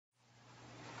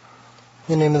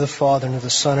In the name of the Father, and of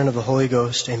the Son, and of the Holy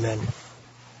Ghost. Amen.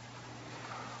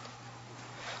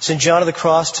 St. John of the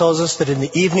Cross tells us that in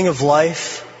the evening of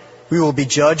life, we will be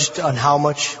judged on how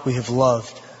much we have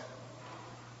loved.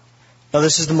 Now,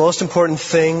 this is the most important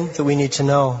thing that we need to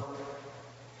know.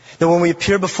 That when we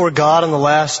appear before God on the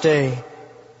last day,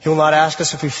 He will not ask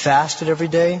us if we fasted every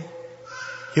day.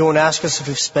 He won't ask us if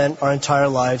we've spent our entire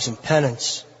lives in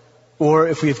penance, or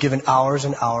if we have given hours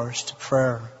and hours to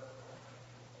prayer.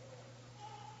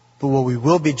 But what we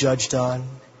will be judged on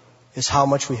is how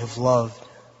much we have loved.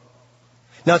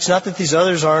 Now, it's not that these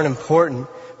others aren't important,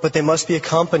 but they must be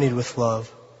accompanied with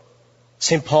love.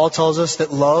 St. Paul tells us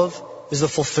that love is the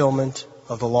fulfillment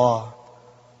of the law.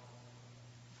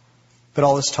 But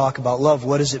all this talk about love,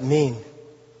 what does it mean?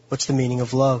 What's the meaning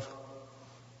of love?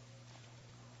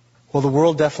 Well, the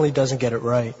world definitely doesn't get it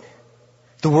right.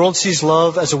 The world sees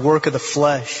love as a work of the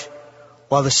flesh,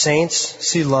 while the saints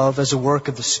see love as a work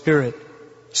of the Spirit,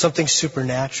 something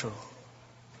supernatural.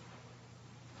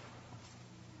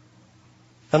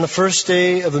 On the first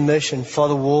day of the mission,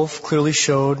 Father Wolf clearly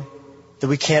showed that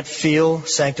we can't feel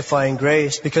sanctifying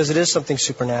grace because it is something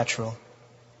supernatural.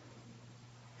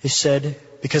 He said,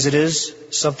 because it is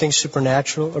something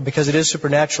supernatural, or because it is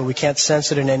supernatural, we can't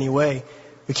sense it in any way.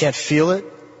 We can't feel it,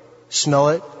 smell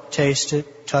it, taste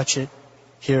it, touch it,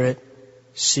 hear it,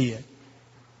 see it.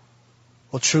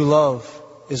 Well, true love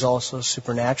is also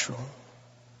supernatural.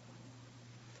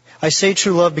 I say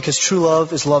true love because true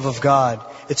love is love of God.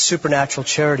 It's supernatural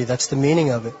charity. That's the meaning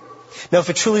of it. Now, if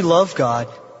we truly love God,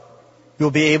 we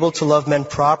will be able to love men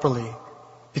properly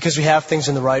because we have things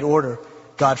in the right order.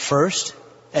 God first,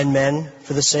 and men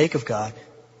for the sake of God.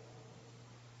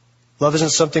 Love isn't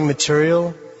something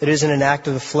material. It isn't an act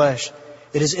of the flesh.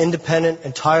 It is independent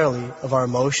entirely of our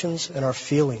emotions and our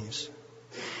feelings.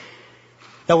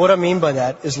 Now, what I mean by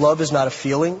that is love is not a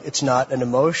feeling. It's not an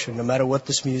emotion. No matter what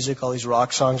this music, all these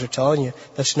rock songs are telling you,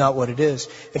 that's not what it is.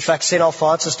 In fact, St.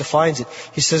 Alphonsus defines it.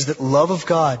 He says that love of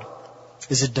God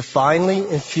is a divinely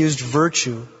infused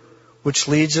virtue which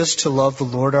leads us to love the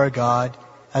Lord our God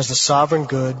as the sovereign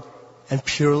good and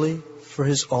purely for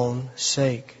His own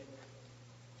sake.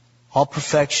 All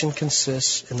perfection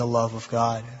consists in the love of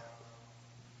God.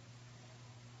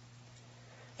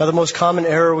 Now, the most common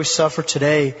error we suffer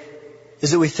today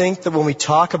is that we think that when we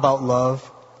talk about love,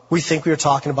 we think we are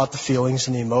talking about the feelings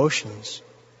and the emotions.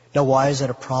 Now, why is that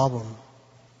a problem?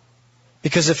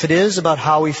 Because if it is about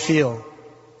how we feel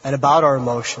and about our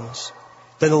emotions,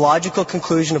 then the logical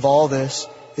conclusion of all this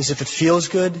is if it feels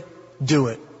good, do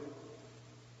it.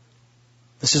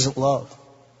 This isn't love.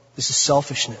 This is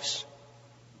selfishness.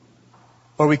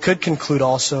 Or we could conclude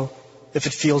also, if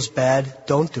it feels bad,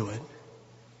 don't do it.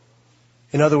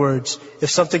 In other words, if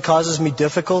something causes me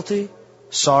difficulty,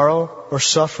 sorrow, or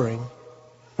suffering,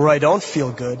 where I don't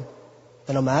feel good,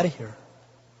 then I'm out of here.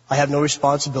 I have no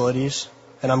responsibilities,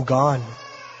 and I'm gone.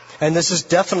 And this is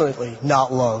definitely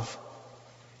not love.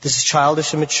 This is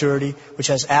childish immaturity, which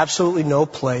has absolutely no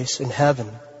place in heaven.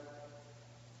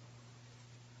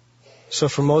 So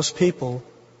for most people,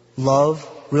 love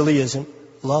really isn't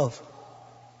love.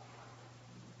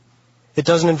 It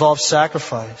doesn't involve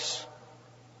sacrifice.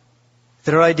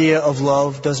 Their idea of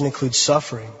love doesn't include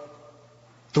suffering.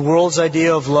 The world's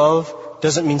idea of love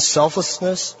doesn't mean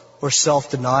selflessness or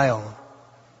self-denial,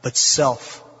 but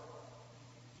self.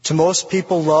 To most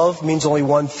people, love means only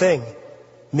one thing: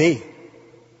 me.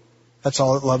 That's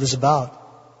all that love is about.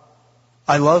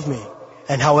 I love me,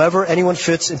 and however anyone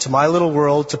fits into my little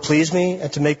world to please me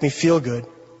and to make me feel good,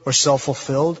 or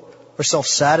self-fulfilled, or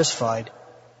self-satisfied,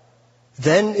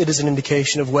 then it is an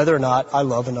indication of whether or not I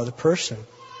love another person.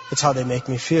 It's how they make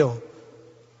me feel.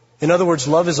 In other words,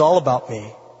 love is all about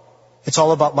me. It's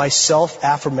all about my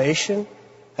self-affirmation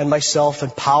and my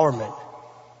self-empowerment.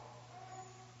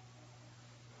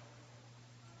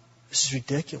 This is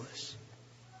ridiculous.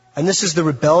 And this is the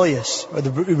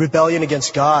rebellion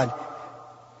against God.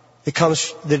 The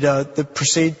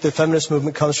feminist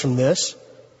movement comes from this.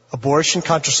 Abortion,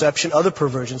 contraception, other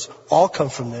perversions all come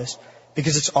from this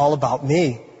because it's all about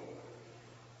me.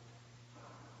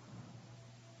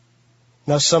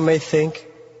 Now, some may think,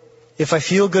 if I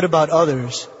feel good about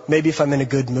others, maybe if I'm in a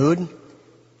good mood,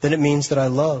 then it means that I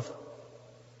love.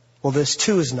 Well, this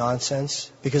too is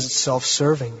nonsense because it's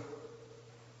self-serving.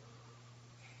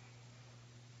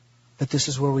 But this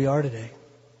is where we are today.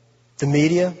 The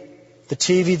media, the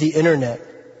TV, the internet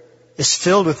is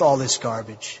filled with all this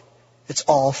garbage. It's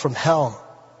all from hell.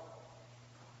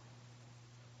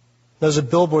 There's a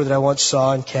billboard that I once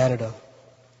saw in Canada.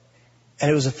 And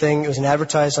it was an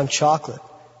advertised on chocolate.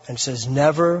 And it says,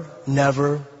 never,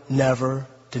 never, never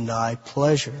deny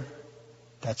pleasure.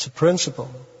 That's a principle.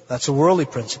 That's a worldly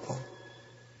principle.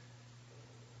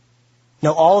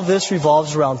 Now all of this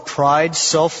revolves around pride,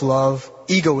 self-love,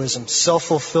 egoism,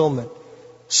 self-fulfillment,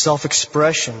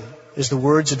 self-expression is the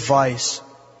word's advice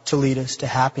to lead us to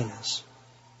happiness.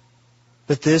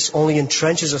 But this only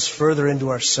entrenches us further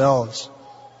into ourselves.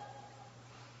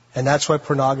 And that's why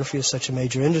pornography is such a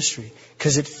major industry.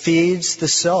 Because it feeds the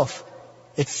self.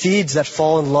 It feeds that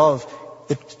fallen love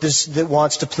that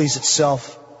wants to please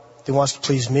itself. That wants to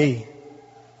please me.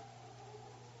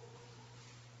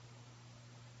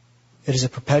 It is a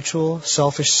perpetual,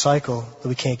 selfish cycle that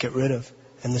we can't get rid of.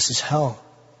 And this is hell.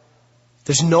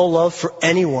 There's no love for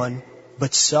anyone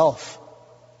but self.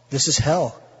 This is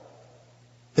hell.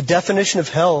 The definition of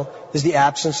hell is the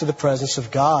absence of the presence of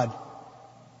God.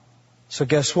 So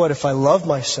guess what? If I love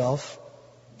myself,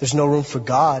 there's no room for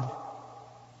God.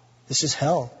 This is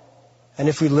hell. And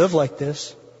if we live like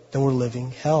this, then we're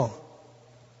living hell.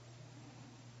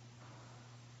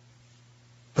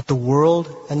 But the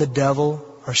world and the devil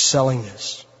are selling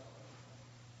this.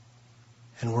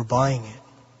 And we're buying it.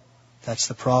 That's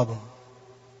the problem.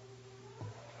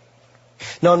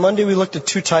 Now on Monday we looked at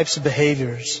two types of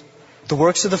behaviors. The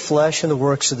works of the flesh and the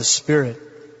works of the Spirit.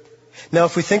 Now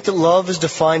if we think that love is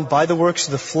defined by the works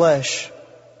of the flesh,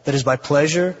 that is by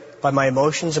pleasure, by my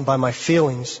emotions, and by my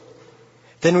feelings,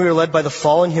 then we are led by the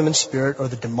fallen human spirit or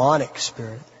the demonic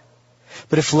spirit.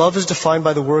 But if love is defined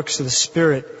by the works of the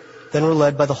Spirit, then we're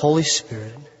led by the Holy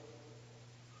Spirit.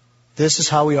 This is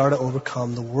how we are to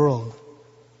overcome the world.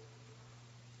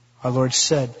 Our Lord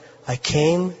said, I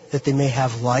came that they may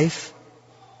have life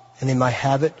and they might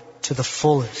have it to the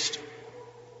fullest.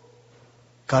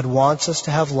 God wants us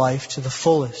to have life to the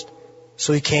fullest.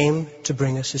 So He came to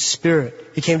bring us His Spirit.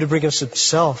 He came to bring us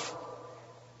Himself.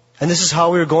 And this is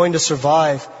how we are going to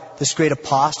survive this great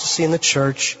apostasy in the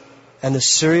church and this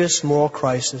serious moral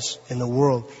crisis in the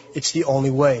world. It's the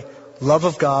only way. Love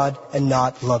of God and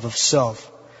not love of self.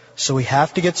 So we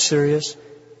have to get serious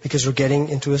because we're getting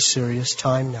into a serious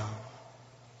time now.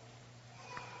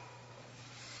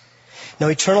 Now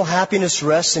eternal happiness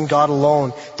rests in God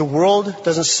alone. The world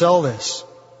doesn't sell this.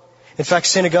 In fact,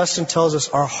 St. Augustine tells us,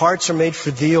 our hearts are made for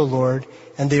Thee, O Lord,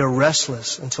 and they are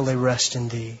restless until they rest in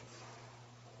Thee.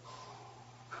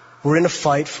 We're in a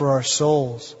fight for our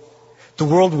souls. The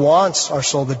world wants our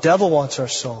soul. The devil wants our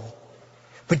soul.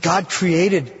 But God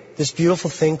created this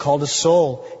beautiful thing called a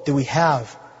soul that we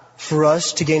have for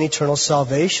us to gain eternal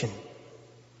salvation.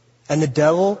 And the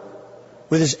devil,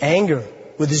 with his anger,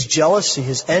 with his jealousy,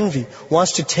 his envy,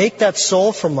 wants to take that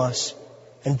soul from us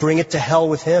and bring it to hell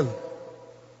with him.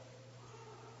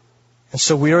 And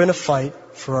so we are in a fight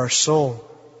for our soul.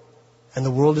 And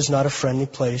the world is not a friendly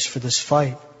place for this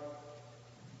fight.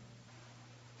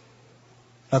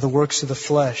 Now the works of the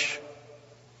flesh,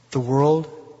 the world,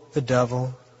 the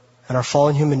devil, and our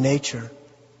fallen human nature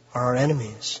are our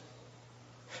enemies.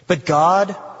 But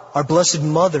God, our Blessed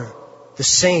Mother, the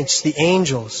saints, the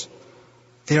angels,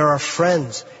 they are our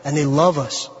friends and they love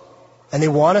us. And they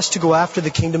want us to go after the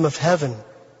kingdom of heaven,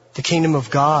 the kingdom of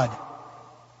God.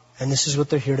 And this is what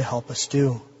they're here to help us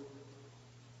do.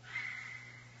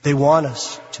 They want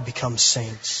us to become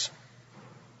saints.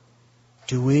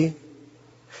 Do we?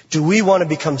 Do we want to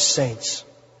become saints?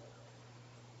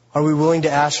 Are we willing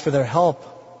to ask for their help?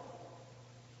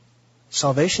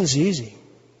 Salvation's easy.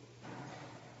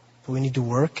 But we need to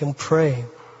work and pray.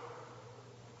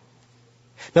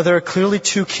 Now there are clearly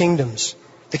two kingdoms.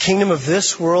 The kingdom of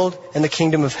this world and the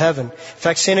kingdom of heaven. In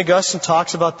fact, St. Augustine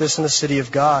talks about this in the City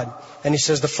of God. And he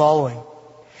says the following.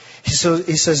 He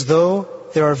says, though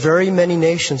there are very many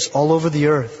nations all over the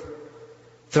earth,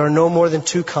 there are no more than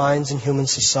two kinds in human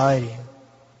society,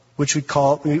 which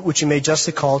we may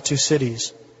justly call two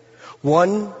cities.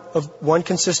 One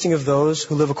consisting of those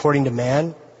who live according to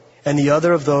man, and the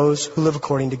other of those who live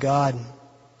according to God.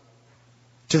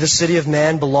 To the city of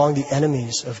man belong the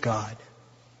enemies of God,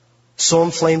 so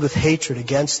inflamed with hatred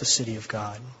against the city of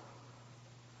God.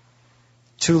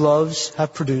 Two loves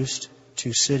have produced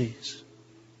two cities.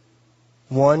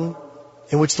 One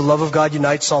in which the love of God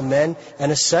unites all men,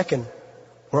 and a second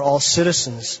where all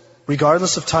citizens,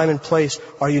 regardless of time and place,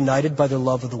 are united by their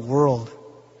love of the world.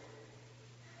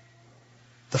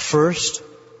 The first,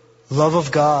 love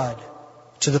of God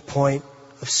to the point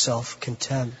of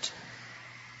self-contempt.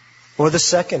 Or the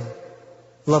second,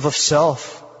 love of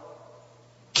self,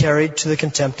 carried to the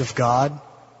contempt of God,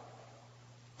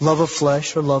 love of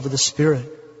flesh or love of the Spirit.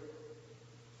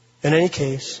 In any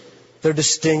case, they're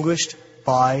distinguished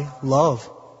by love.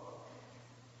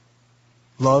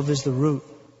 Love is the root.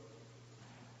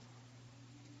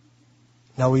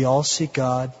 Now we all seek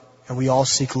God and we all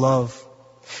seek love.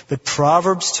 But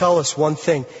Proverbs tell us one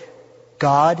thing.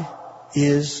 God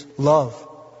is love.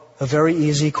 A very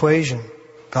easy equation.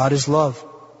 God is love.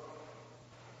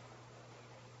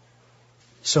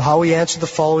 So how we answer the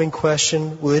following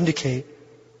question will indicate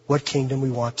what kingdom we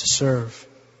want to serve.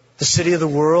 The city of the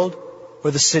world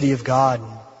or the city of God?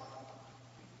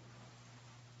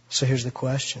 So here's the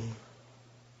question.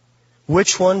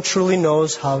 Which one truly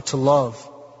knows how to love?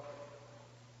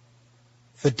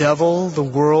 The devil, the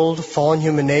world, fallen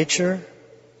human nature?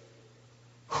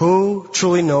 Who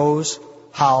truly knows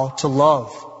how to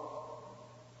love?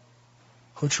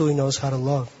 Who truly knows how to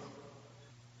love?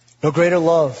 No greater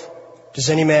love does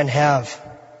any man have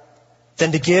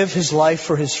than to give his life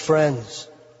for his friends.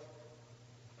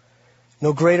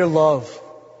 No greater love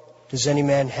does any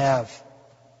man have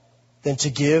than to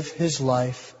give his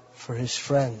life for his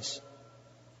friends.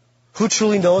 Who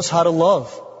truly knows how to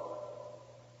love?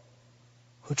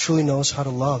 Who truly knows how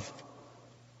to love?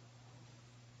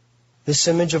 This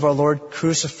image of our Lord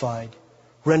crucified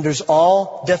renders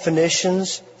all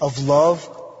definitions of love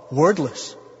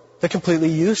wordless. They're completely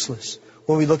useless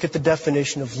when we look at the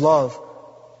definition of love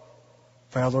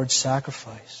by our Lord's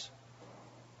sacrifice.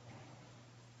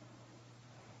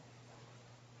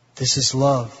 This is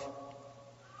love.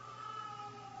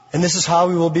 And this is how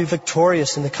we will be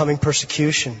victorious in the coming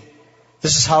persecution.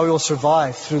 This is how we will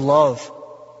survive, through love.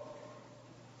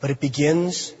 But it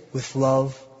begins with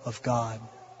love of God.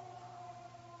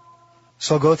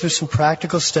 So I'll go through some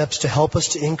practical steps to help us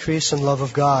to increase in love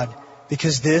of God,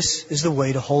 because this is the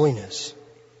way to holiness.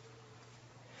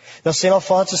 Now, St.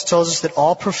 Alphonsus tells us that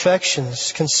all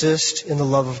perfections consist in the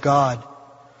love of God.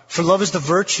 For love is the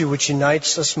virtue which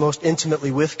unites us most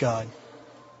intimately with God.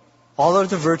 All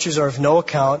other virtues are of no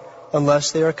account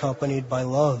unless they are accompanied by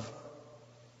love.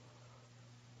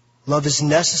 Love is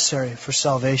necessary for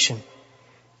salvation.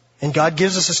 And God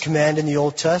gives us His command in the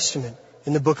Old Testament,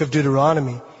 in the book of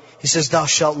Deuteronomy. He says, "Thou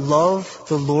shalt love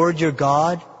the Lord your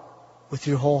God with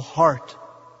your whole heart."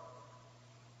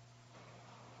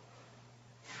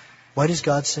 Why does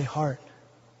God say heart?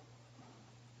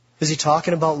 Is He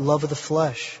talking about love of the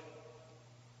flesh?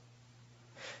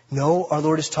 No, our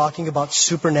Lord is talking about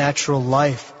supernatural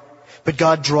life. But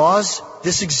God draws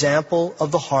this example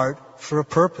of the heart for a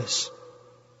purpose.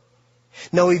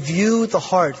 Now we view the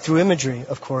heart through imagery,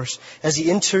 of course, as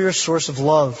the interior source of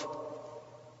love.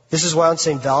 This is why on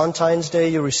St. Valentine's Day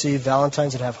you receive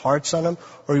valentines that have hearts on them,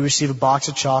 or you receive a box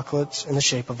of chocolates in the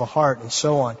shape of a heart, and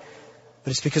so on.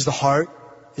 But it's because the heart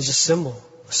is a symbol,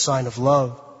 a sign of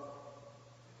love.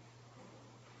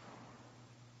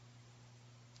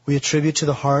 We attribute to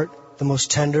the heart the most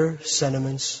tender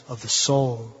sentiments of the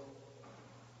soul.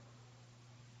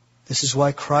 This is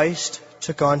why Christ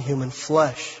took on human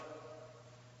flesh,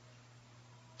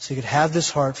 so He could have this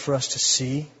heart for us to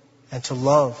see and to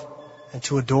love and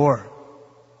to adore.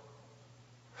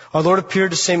 Our Lord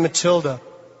appeared to St. Matilda,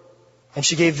 and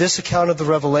she gave this account of the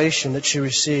revelation that she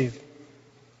received.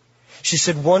 She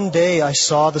said, "One day I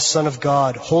saw the Son of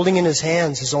God holding in His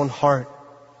hands His own heart,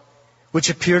 which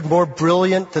appeared more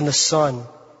brilliant than the sun,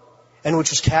 and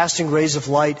which was casting rays of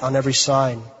light on every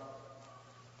side.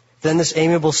 Then this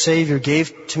amiable Savior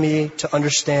gave to me to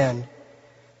understand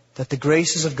that the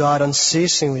graces of God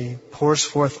unceasingly pours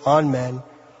forth on men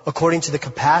according to the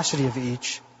capacity of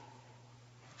each.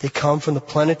 They come from the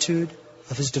plenitude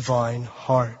of His divine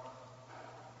heart."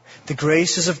 The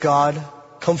graces of God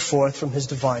come forth from His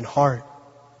divine heart.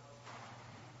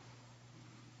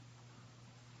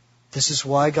 This is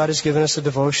why God has given us a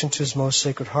devotion to His most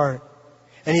sacred heart.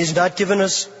 And He's not given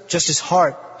us just His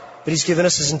heart, but He's given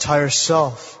us His entire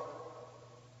self.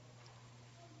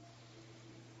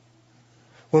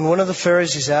 When one of the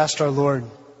Pharisees asked our Lord,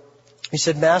 he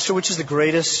said, "Master, which is the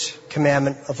greatest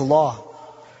commandment of the law?"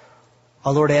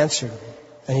 Our Lord answered,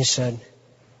 and He said,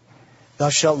 "Thou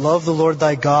shalt love the Lord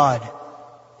thy God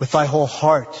with thy whole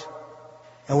heart,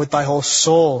 and with thy whole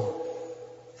soul,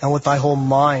 and with thy whole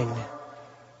mind,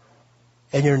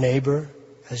 and your neighbor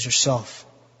as yourself."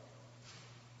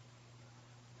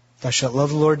 Thou shalt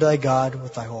love the Lord thy God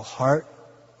with thy whole heart,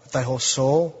 with thy whole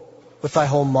soul, with thy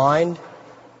whole mind,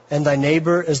 and thy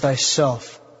neighbor as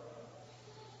thyself.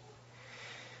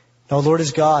 Now, the Lord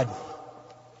is God,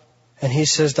 and He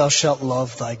says, "Thou shalt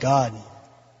love thy God."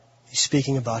 He's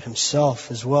speaking about Himself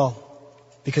as well,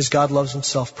 because God loves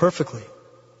Himself perfectly.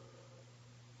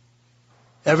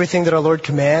 Everything that our Lord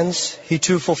commands, He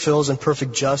too fulfills in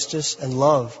perfect justice and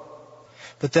love.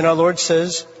 But then our Lord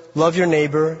says, "Love your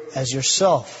neighbor as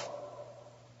yourself."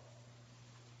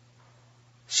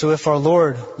 So if our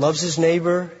Lord loves His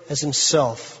neighbor as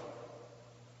Himself,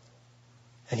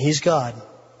 and He's God,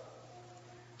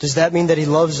 does that mean that He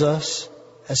loves us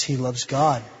as He loves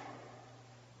God?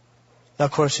 Now,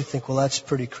 of course, you think, well, that's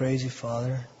pretty crazy,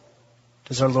 Father.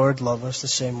 Does our Lord love us the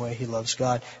same way He loves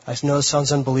God? I know it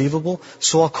sounds unbelievable,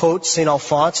 so I'll quote St.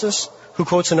 Alphonsus, who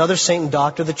quotes another saint and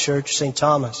doctor of the church, St.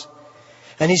 Thomas.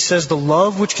 And he says, the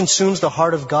love which consumes the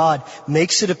heart of God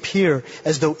makes it appear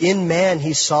as though in man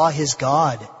He saw his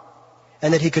God,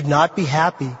 and that He could not be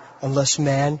happy unless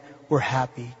man were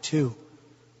happy too.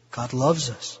 God loves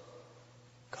us.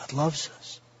 God loves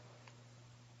us.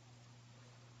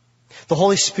 The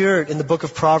Holy Spirit in the book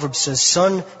of Proverbs says,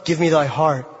 Son, give me thy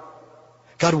heart.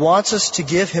 God wants us to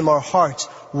give Him our hearts.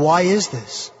 Why is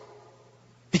this?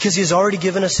 Because He has already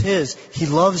given us His. He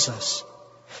loves us.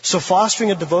 So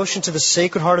fostering a devotion to the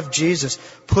Sacred Heart of Jesus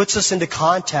puts us into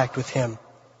contact with Him.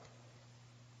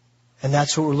 And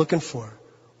that's what we're looking for.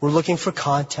 We're looking for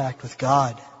contact with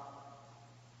God.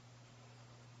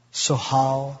 So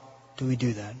how do we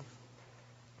do that?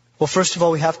 Well, first of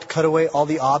all, we have to cut away all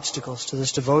the obstacles to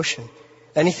this devotion.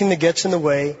 Anything that gets in the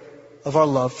way of our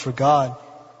love for God.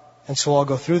 And so I'll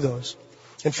go through those.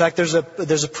 In fact, there's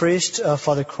a priest,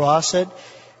 Father Crosset,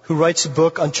 who writes a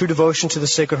book on true devotion to the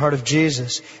Sacred Heart of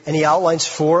Jesus. And he outlines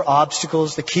 4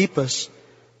 obstacles that keep us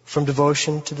from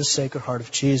devotion to the Sacred Heart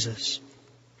of Jesus.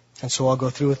 And so I'll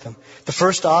go through with them. The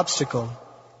first obstacle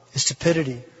is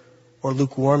tepidity or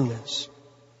lukewarmness.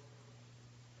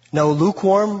 Now, a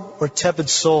lukewarm or tepid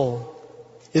soul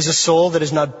is a soul that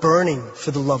is not burning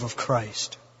for the love of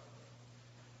Christ.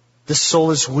 This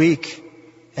soul is weak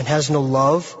and has no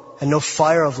love and no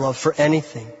fire of love for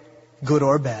anything, good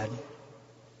or bad.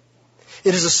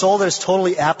 It is a soul that is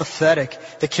totally apathetic,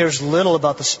 that cares little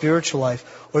about the spiritual life,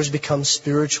 or has become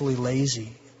spiritually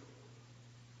lazy.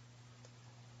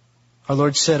 Our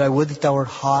Lord said, I would that thou wert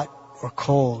hot or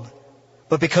cold,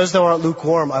 but because thou art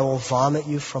lukewarm, I will vomit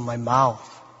you from my mouth.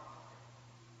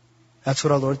 That's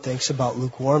what our Lord thinks about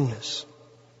lukewarmness.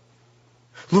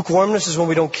 Lukewarmness is when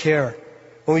we don't care,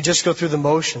 when we just go through the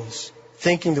motions,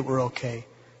 thinking that we're okay,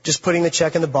 just putting the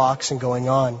check in the box and going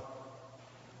on.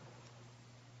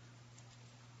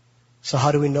 So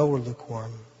how do we know we're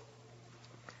lukewarm?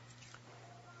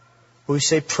 Well, we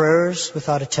say prayers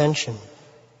without attention.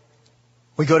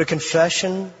 We go to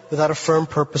confession without a firm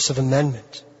purpose of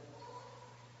amendment.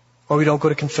 Or we don't go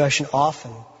to confession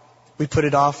often. We put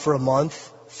it off for a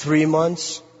month, 3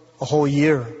 months, a whole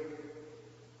year.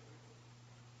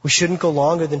 We shouldn't go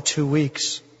longer than 2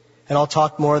 weeks. And I'll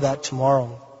talk more of that tomorrow.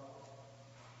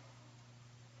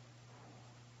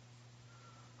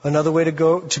 Another way to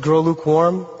grow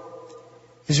lukewarm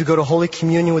is we go to Holy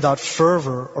Communion without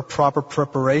fervor or proper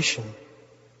preparation.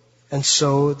 And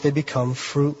so they become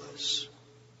fruitless.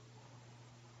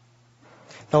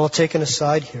 Now I'll take an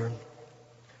aside here.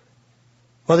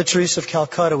 Mother Teresa of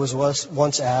Calcutta was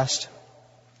once asked,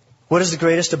 what is the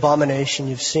greatest abomination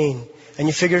you've seen? And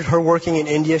you figured her working in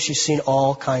India, she's seen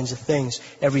all kinds of things.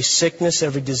 Every sickness,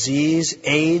 every disease,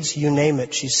 AIDS, you name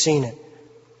it, she's seen it.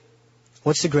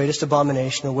 What's the greatest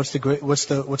abomination, or what's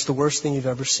the worst thing you've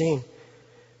ever seen?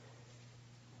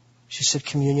 She said,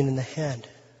 communion in the hand.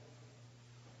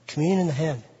 Communion in the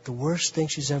hand. The worst thing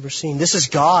she's ever seen. This is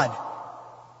God.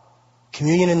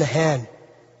 Communion in the hand.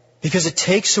 Because it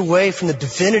takes away from the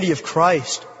divinity of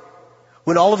Christ.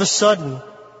 When all of a sudden,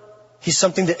 He's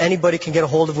something that anybody can get a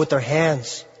hold of with their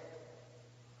hands.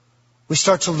 We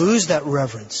start to lose that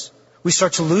reverence. We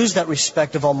start to lose that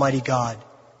respect of Almighty God.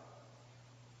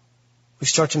 We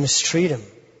start to mistreat Him.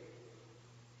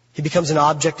 He becomes an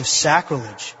object of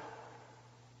sacrilege.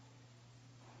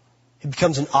 He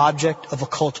becomes an object of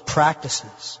occult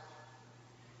practices.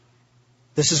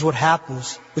 This is what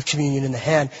happens with communion in the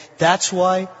hand. That's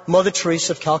why Mother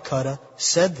Teresa of Calcutta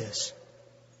said this.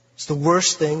 It's the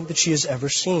worst thing that she has ever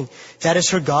seen. That is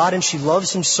her God, and she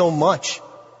loves Him so much.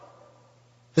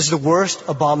 This is the worst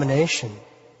abomination.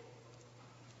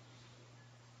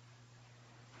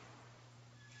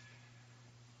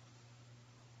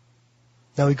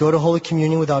 Now we go to Holy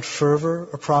Communion without fervor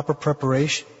or proper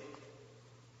preparation.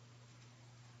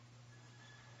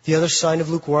 The other sign of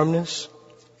lukewarmness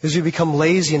is we become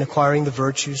lazy in acquiring the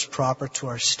virtues proper to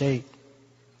our state.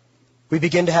 We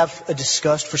begin to have a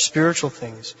disgust for spiritual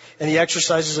things, and the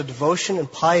exercises of devotion and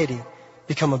piety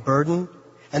become a burden,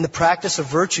 and the practice of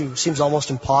virtue seems almost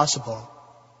impossible.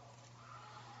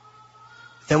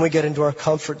 Then we get into our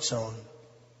comfort zone.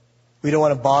 We don't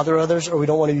want to bother others, or we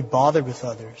don't want to be bothered with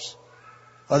others.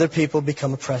 Other people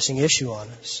become a pressing issue on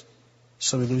us.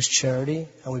 So we lose charity,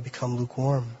 and we become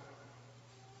lukewarm.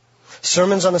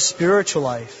 Sermons on the spiritual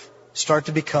life start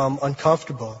to become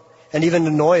uncomfortable and even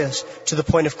annoy us to the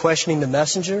point of questioning the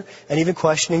messenger and even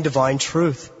questioning divine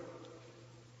truth.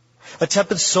 A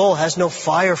tepid soul has no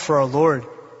fire for our Lord,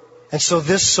 and so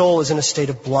this soul is in a state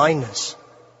of blindness.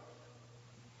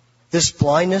 This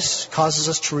blindness causes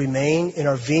us to remain in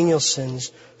our venial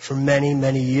sins for many,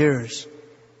 many years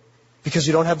because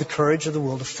we don't have the courage or the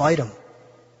will to fight them.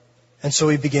 And so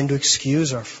we begin to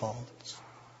excuse our faults.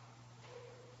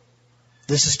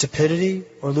 This is stupidity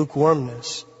or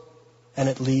lukewarmness, and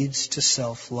it leads to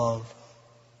self-love.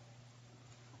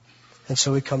 And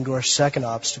so we come to our second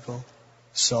obstacle,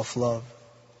 self-love.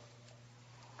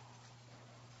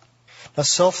 Now,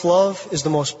 self-love is the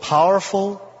most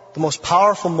powerful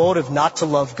motive not to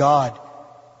love God.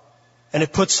 And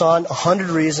it puts on 100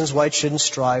 reasons why it shouldn't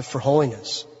strive for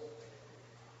holiness.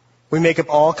 We make up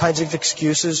all kinds of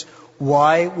excuses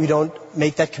why we don't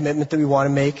make that commitment that we want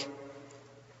to make.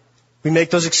 We make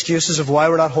those excuses of why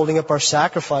we're not holding up our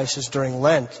sacrifices during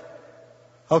Lent.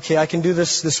 Okay, I can do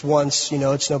this once,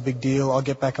 it's no big deal. I'll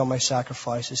get back on my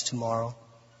sacrifices tomorrow.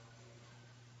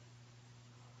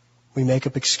 We make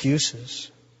up excuses.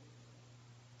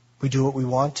 We do what we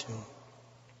want to.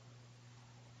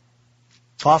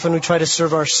 Often we try to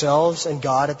serve ourselves and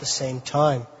God at the same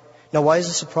time. Now, why is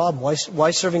this a problem?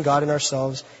 Why serving God and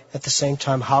ourselves at the same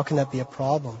time? How can that be a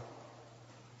problem?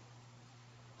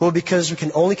 Well, because we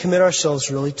can only commit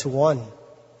ourselves really to one,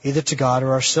 either to God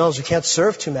or ourselves. We can't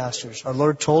serve two masters. Our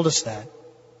Lord told us that.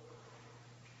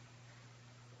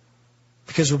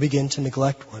 Because we'll begin to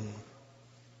neglect one.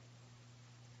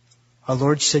 Our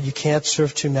Lord said you can't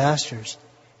serve two masters.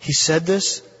 He said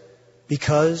this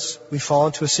because we fall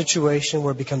into a situation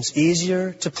where it becomes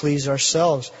easier to please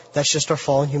ourselves. That's just our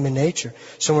fallen human nature.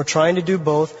 So when we're trying to do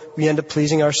both, we end up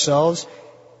pleasing ourselves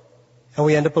and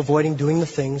we end up avoiding doing the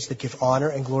things that give honor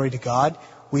and glory to God.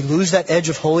 We lose that edge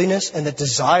of holiness and that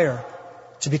desire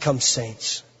to become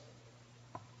saints.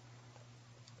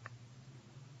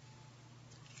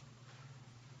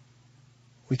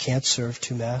 We can't serve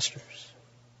two masters.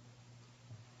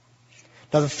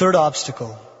 Now, the third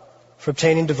obstacle for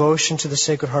obtaining devotion to the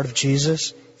Sacred Heart of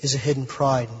Jesus is a hidden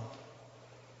pride.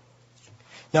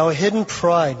 Now, a hidden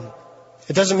pride,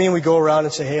 it doesn't mean we go around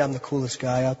and say, hey, I'm the coolest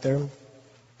guy out there.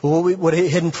 But what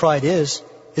hidden pride is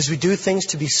we do things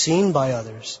to be seen by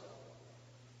others.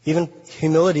 Even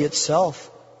humility itself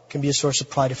can be a source of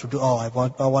pride if we do, I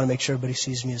want to make sure everybody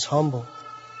sees me as humble.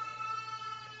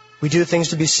 We do things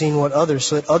to be seen by others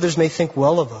so that others may think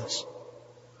well of us,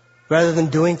 rather than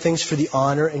doing things for the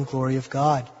honor and glory of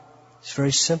God. It's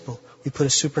very simple. We put a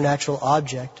supernatural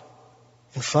object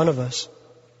in front of us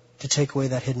to take away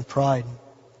that hidden pride.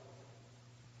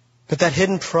 But that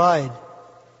hidden pride,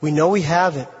 we know we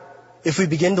have it if we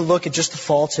begin to look at just the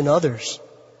faults in others.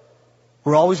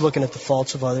 We're always looking at the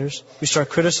faults of others. We start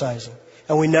criticizing,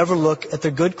 and we never look at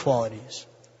their good qualities.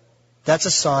 That's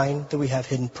a sign that we have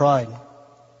hidden pride.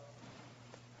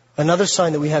 Another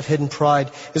sign that we have hidden pride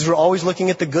is we're always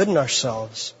looking at the good in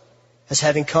ourselves as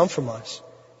having come from us.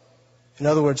 In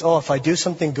other words, if I do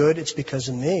something good, it's because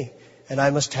of me. And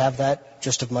I must have that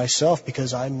just of myself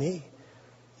because I'm me.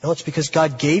 No, it's because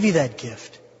God gave you that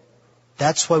gift.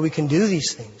 That's why we can do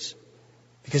these things.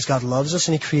 Because God loves us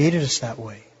and He created us that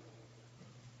way.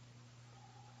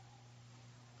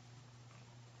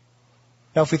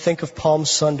 Now, if we think of Palm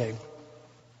Sunday,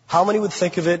 how many would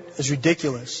think of it as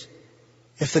ridiculous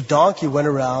if the donkey went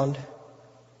around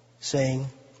saying,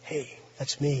 hey,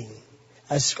 that's me,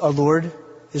 as our Lord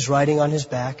is riding on His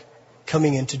back,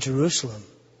 coming into Jerusalem.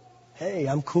 Hey,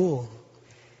 I'm cool.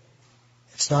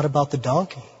 It's not about the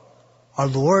donkey. Our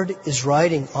Lord is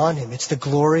riding on Him. It's the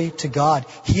glory to God.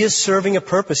 He is serving a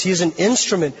purpose. He is an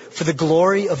instrument for the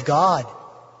glory of God.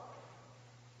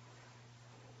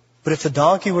 But if the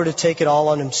donkey were to take it all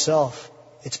on himself,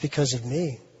 it's because of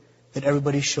me that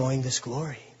everybody's showing this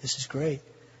glory. This is great.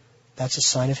 That's a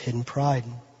sign of hidden pride.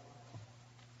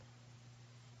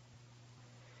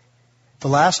 The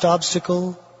last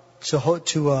obstacle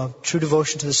to true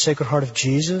devotion to the Sacred Heart of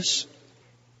Jesus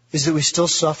is that we still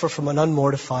suffer from an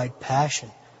unmortified passion.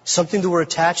 Something that we're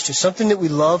attached to. Something that we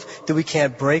love that we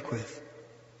can't break with.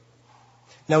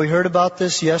 Now, we heard about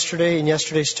this yesterday in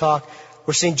yesterday's talk,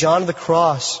 where St. John of the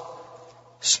Cross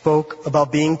spoke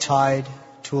about being tied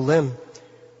to a limb.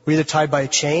 We're either tied by a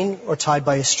chain or tied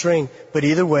by a string, but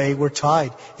either way, we're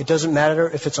tied. It doesn't matter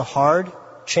if it's a hard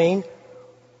chain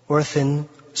or a thin,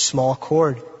 small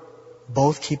cord.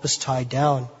 Both keep us tied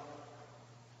down.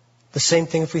 The same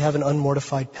thing if we have an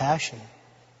unmortified passion.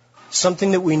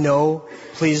 Something that we know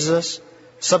pleases us,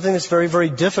 something that's very, very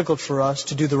difficult for us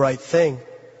to do the right thing.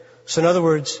 So in other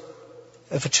words,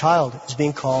 if a child is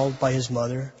being called by his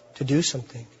mother to do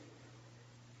something,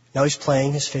 now he's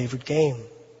playing his favorite game.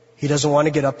 He doesn't want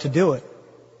to get up to do it.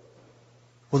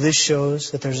 Well, this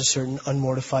shows that there's a certain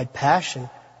unmortified passion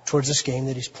towards this game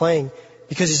that he's playing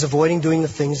because he's avoiding doing the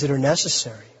things that are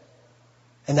necessary.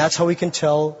 And that's how we can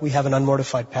tell we have an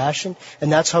unmortified passion.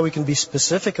 And that's how we can be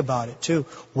specific about it too.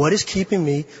 What is keeping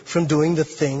me from doing the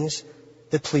things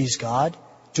that please God,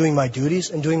 doing my duties,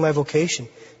 and doing my vocation?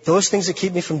 Those things that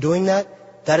keep me from doing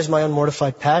that, that is my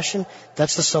unmortified passion.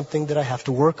 That's the something that I have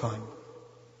to work on.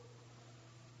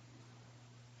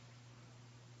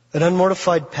 An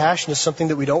unmortified passion is something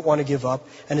that we don't want to give up,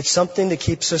 and it's something that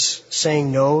keeps us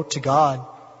saying no to God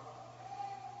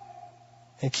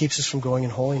and keeps us from growing in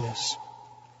holiness.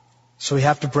 So we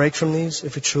have to break from these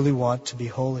if we truly want to be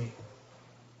holy.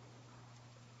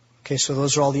 Okay, so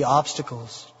those are all the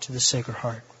obstacles to the Sacred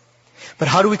Heart. But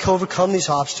how do we overcome these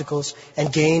obstacles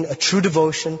and gain a true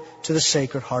devotion to the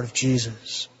Sacred Heart of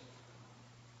Jesus?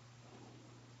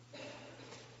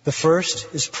 The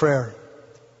first is prayer.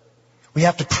 We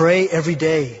have to pray every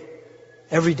day,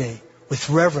 with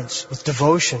reverence, with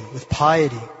devotion, with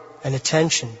piety and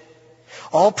attention.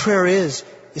 All prayer is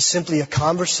simply a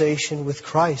conversation with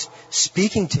Christ,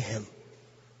 speaking to Him,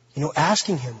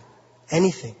 asking Him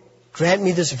anything. Grant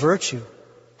me this virtue.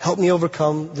 Help me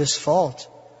overcome this fault.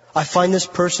 I find this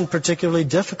person particularly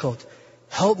difficult.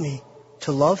 Help me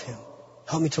to love him.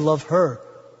 Help me to love her.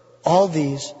 All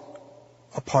these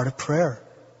are part of prayer.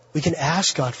 We can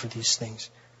ask God for these things.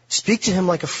 Speak to Him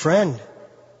like a friend.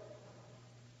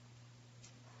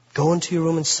 Go into your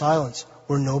room in silence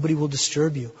where nobody will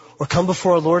disturb you. Or come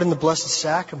before our Lord in the Blessed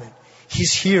Sacrament.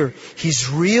 He's here. He's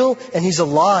real and He's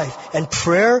alive. And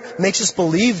prayer makes us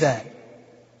believe that.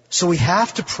 So we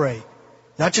have to pray.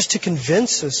 Not just to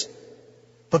convince us,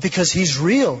 but because He's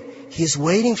real. He is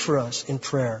waiting for us in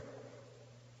prayer.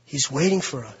 He's waiting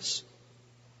for us.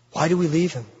 Why do we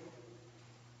leave Him?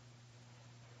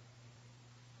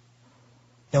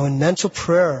 Now in mental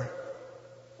prayer,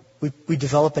 we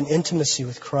develop an intimacy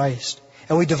with Christ.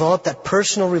 And we develop that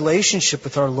personal relationship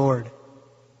with our Lord.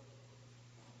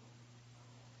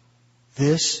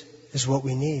 This is what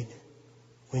we need.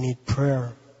 We need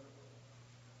prayer.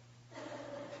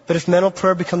 But if mental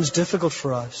prayer becomes difficult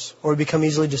for us, or we become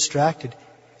easily distracted,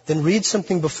 then read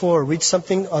something before. Read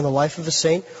something on the life of a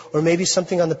saint, or maybe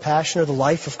something on the passion or the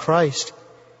life of Christ.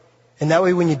 And that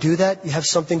way when you do that, you have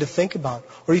something to think about.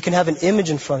 Or you can have an image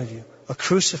in front of you, a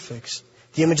crucifix,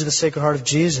 the image of the Sacred Heart of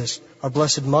Jesus, our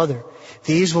Blessed Mother.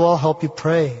 These will all help you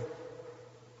pray.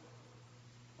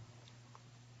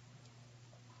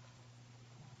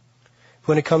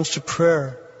 When it comes to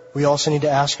prayer, we also need to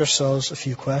ask ourselves a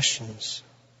few questions.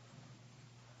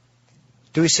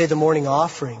 Do we say the morning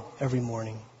offering every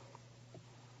morning?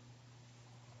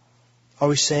 Are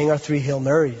we saying our 3 Hail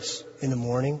Marys in the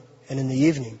morning and in the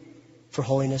evening for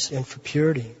holiness and for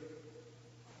purity?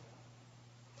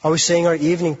 Are we saying our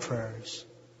evening prayers?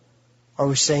 Are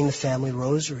we saying the family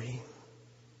rosary?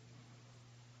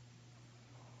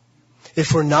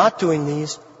 If we're not doing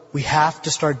these, we have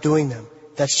to start doing them.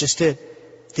 That's just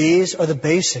it. These are the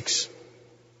basics.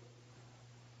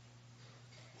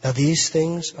 Now these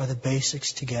things are the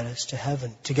basics to get us to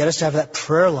heaven, to get us to have that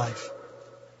prayer life.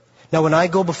 Now when I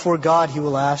go before God, He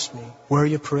will ask me, where are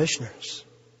your parishioners?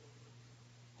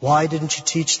 Why didn't you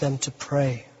teach them to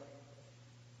pray?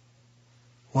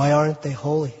 Why aren't they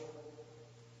holy?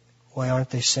 Why aren't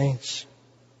they saints?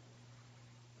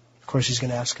 Of course, He's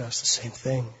going to ask us the same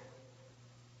thing.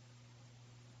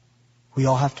 We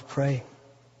all have to pray.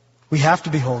 We have to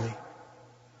be holy.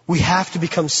 We have to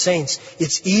become saints.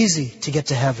 It's easy to get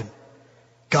to heaven.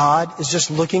 God is just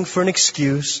looking for an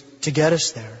excuse to get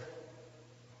us there.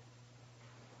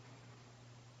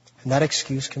 And that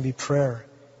excuse can be prayer.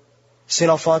 St.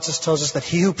 Alphonsus tells us that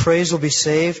he who prays will be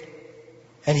saved,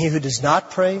 and he who does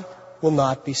not pray will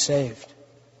not be saved.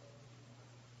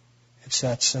 It's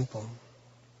that simple.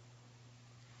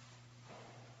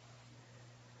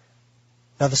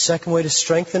 Now the second way to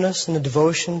strengthen us in the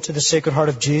devotion to the Sacred Heart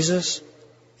of Jesus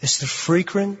is the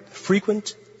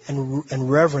frequent and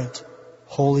reverent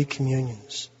Holy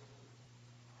Communions.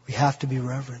 We have to be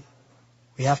reverent.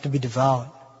 We have to be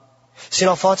devout. St.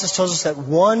 Alphonsus tells us that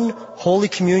one Holy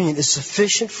Communion is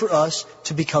sufficient for us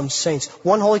to become saints.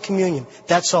 One Holy Communion,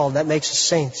 that's all. That makes us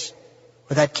saints.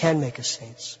 Or that can make us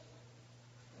saints.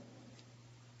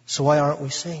 So why aren't we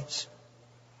saints?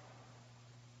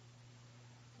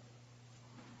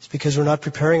 It's because we're not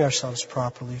preparing ourselves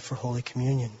properly for Holy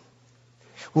Communion.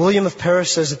 William of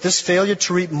Paris says that this failure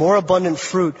to reap more abundant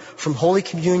fruit from Holy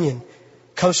Communion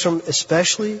comes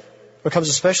especially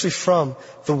from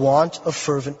the want of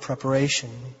fervent preparation.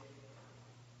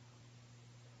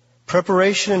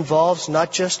 Preparation involves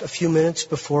not just a few minutes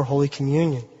before Holy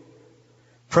Communion.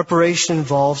 Preparation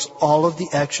involves all of the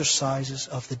exercises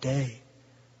of the day.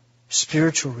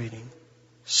 Spiritual reading,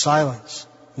 silence,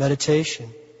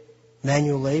 meditation,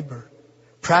 manual labor,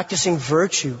 practicing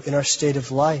virtue in our state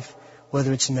of life,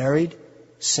 whether it's married,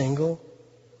 single,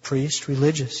 priest,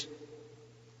 religious.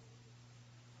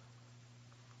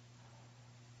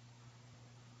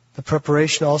 The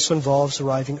preparation also involves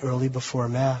arriving early before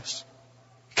Mass.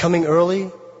 Coming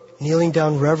early, kneeling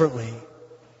down reverently.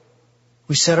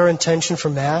 We set our intention for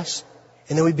Mass,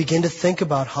 and then we begin to think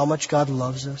about how much God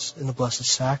loves us in the Blessed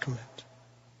Sacrament.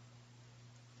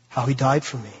 How He died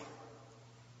for me.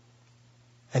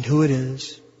 And who it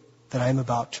is that I am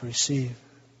about to receive.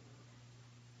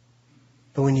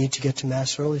 But we need to get to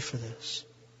Mass early for this.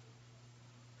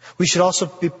 We should also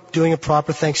be doing a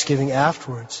proper Thanksgiving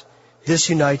afterwards. This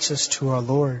unites us to our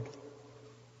Lord.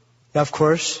 Now, of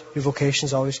course, your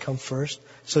vocations always come first,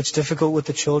 so it's difficult with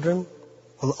the children.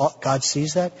 Well, God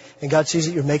sees that, and God sees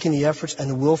that you're making the efforts and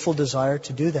the willful desire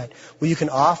to do that. Well, you can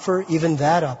offer even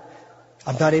that up.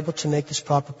 I'm not able to make this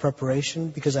proper preparation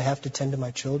because I have to tend to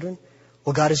my children.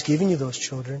 Well, God has given you those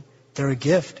children. They're a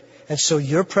gift. And so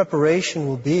your preparation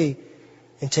will be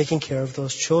in taking care of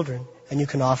those children, and you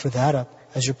can offer that up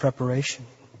as your preparation.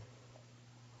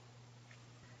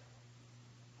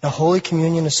 Now, Holy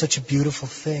Communion is such a beautiful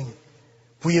thing.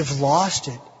 We have lost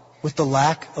it with the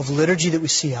lack of liturgy that we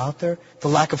see out there, the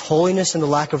lack of holiness and the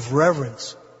lack of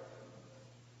reverence.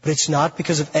 But it's not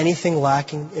because of anything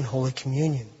lacking in Holy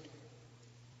Communion.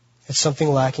 It's something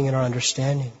lacking in our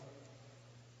understanding.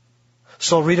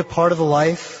 So I'll read a part of the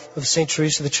life of St.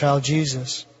 Teresa, the Child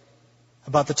Jesus,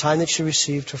 about the time that she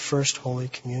received her first Holy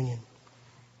Communion.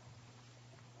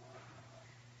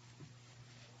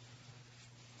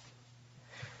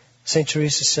 St.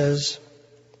 Teresa says,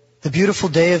 "The beautiful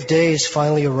day of days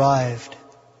finally arrived.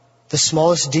 The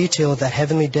smallest detail of that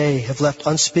heavenly day have left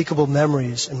unspeakable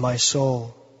memories in my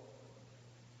soul.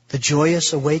 The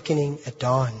joyous awakening at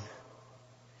dawn.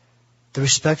 The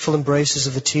respectful embraces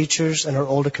of the teachers and our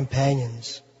older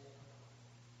companions.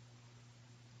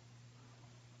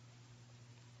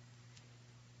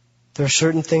 There are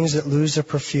certain things that lose their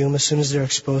perfume as soon as they're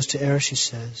exposed to air," she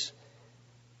says.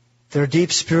 "There are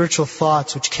deep spiritual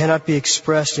thoughts which cannot be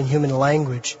expressed in human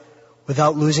language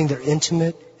without losing their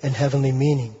intimate and heavenly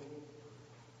meaning.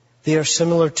 They are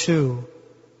similar to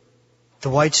the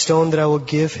white stone that I will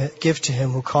give to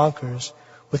him who conquers,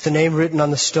 with the name written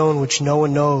on the stone which no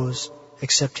one knows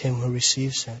except him who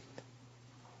receives it."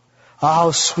 Ah,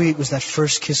 how sweet was that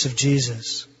first kiss of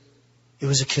Jesus. It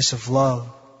was a kiss of love.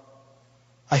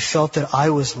 I felt that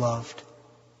I was loved,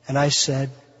 and I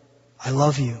said, "I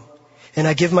love you, and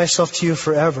I give myself to you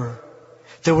forever."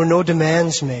 There were no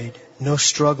demands made, no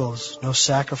struggles, no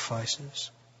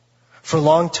sacrifices. For a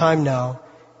long time now,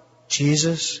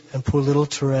 Jesus and poor little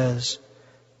Therese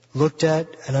looked at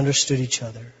and understood each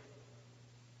other.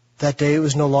 That day it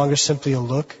was no longer simply a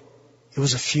look, it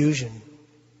was a fusion.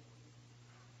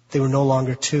 They were no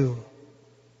longer two.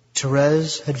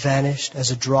 Therese had vanished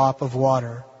as a drop of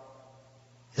water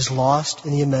is lost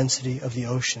in the immensity of the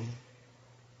ocean.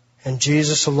 And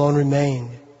Jesus alone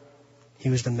remained. He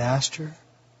was the Master,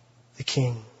 the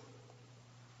King.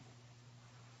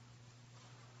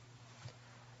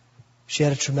 She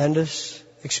had a tremendous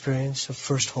experience of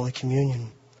First Holy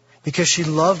Communion because she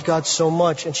loved God so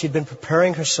much and she'd been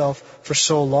preparing herself for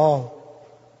so long.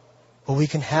 Well, we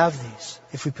can have these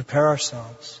if we prepare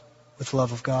ourselves with the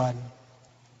love of God.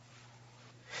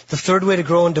 The third way to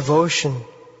grow in devotion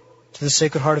to the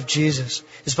Sacred Heart of Jesus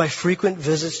is by frequent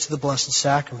visits to the Blessed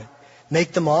Sacrament.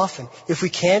 Make them often. If we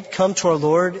can't come to our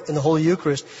Lord in the Holy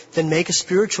Eucharist, then make a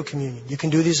spiritual communion. You can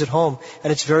do these at home,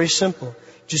 and it's very simple.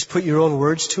 Just put your own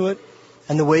words to it,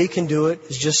 and the way you can do it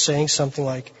is just saying something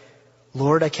like,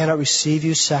 "Lord, I cannot receive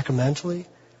you sacramentally,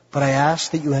 but I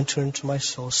ask that you enter into my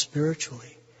soul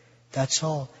spiritually." That's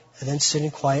all. And then sit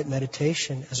in quiet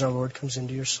meditation as our Lord comes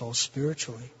into your soul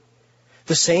spiritually.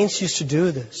 The saints used to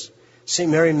do this. St.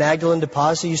 Mary Magdalene de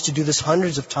Pazzi used to do this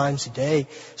hundreds of times a day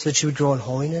so that she would grow in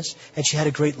holiness, and she had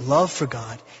a great love for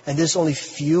God, and this only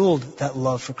fueled that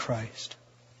love for Christ.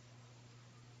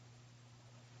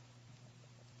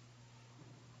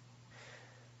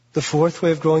 The fourth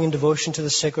way of growing in devotion to the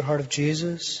Sacred Heart of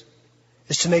Jesus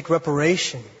is to make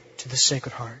reparation to the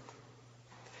Sacred Heart.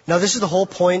 Now, this is the whole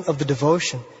point of the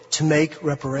devotion, to make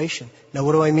reparation. Now,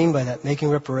 what do I mean by that, making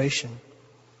reparation?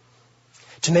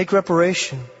 To make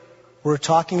reparation, we're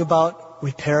talking about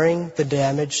repairing the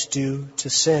damage due to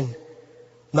sin.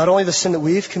 Not only the sin that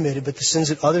we've committed, but the sins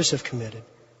that others have committed.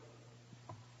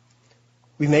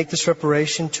 We make this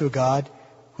reparation to a God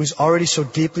who's already so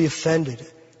deeply offended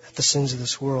at the sins of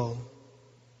this world.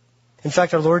 In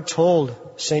fact, our Lord told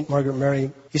St. Margaret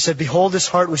Mary, He said, "Behold this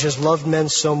heart which has loved men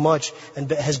so much and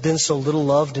has been so little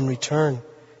loved in return."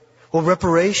 Well,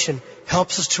 reparation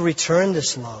helps us to return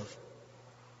this love.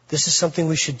 This is something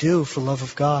we should do for love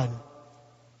of God.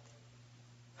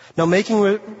 Now,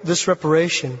 making this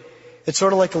reparation, it's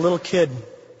sort of like a little kid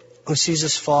who sees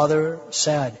his father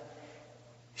sad.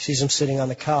 He sees him sitting on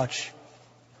the couch.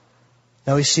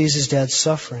 Now he sees his dad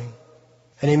suffering.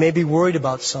 And he may be worried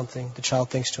about something, the child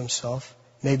thinks to himself.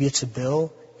 Maybe it's a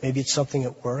bill. Maybe it's something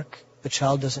at work. The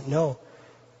child doesn't know.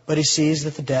 But he sees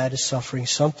that the dad is suffering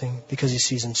something because he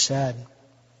sees him sad.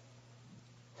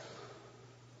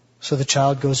 So the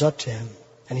child goes up to him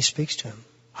and he speaks to him.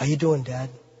 How you doing, Dad?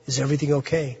 Is everything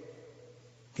okay?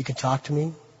 You can talk to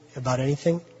me about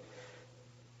anything?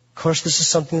 Of course, this is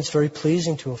something that's very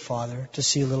pleasing to a father, to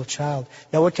see a little child.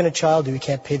 Now, what can a child do? He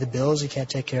can't pay the bills. He can't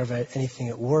take care of anything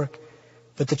at work.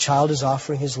 But the child is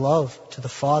offering his love to the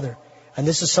father. And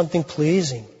this is something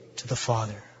pleasing to the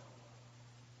father.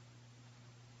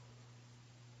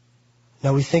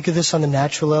 Now, we think of this on the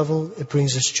natural level, it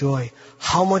brings us joy.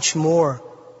 How much more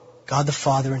God the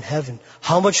Father in heaven?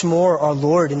 How much more our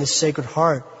Lord in His Sacred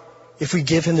Heart if we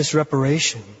give Him this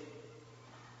reparation?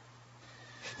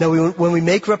 Now, when we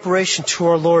make reparation to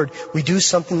our Lord, we do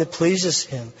something that pleases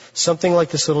Him, something like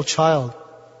this little child.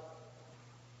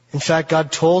 In fact,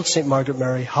 God told St. Margaret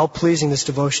Mary how pleasing this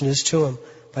devotion is to Him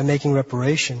by making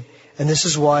reparation. And this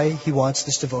is why He wants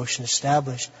this devotion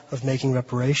established, of making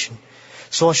reparation.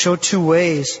 So I'll show two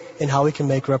ways in how we can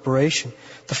make reparation.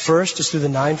 The first is through the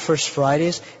 9 First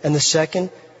Fridays, and the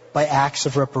second by acts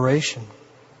of reparation.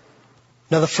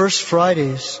 Now, the First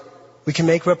Fridays, we can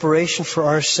make reparation for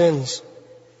our sins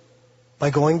by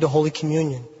going to Holy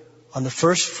Communion on the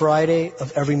first Friday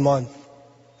of every month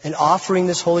and offering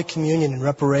this Holy Communion in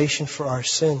reparation for our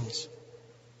sins.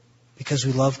 Because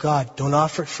we love God. Don't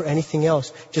offer it for anything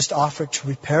else. Just offer it to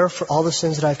repair for all the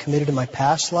sins that I've committed in my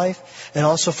past life, and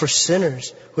also for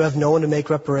sinners who have no one to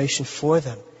make reparation for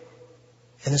them.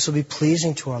 And this will be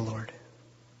pleasing to our Lord.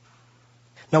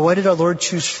 Now, why did our Lord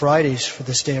choose Fridays for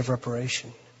this day of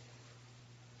reparation?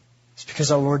 It's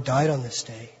because our Lord died on this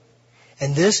day.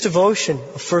 And this devotion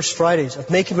of First Fridays,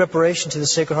 of making reparation to the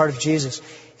Sacred Heart of Jesus,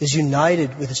 is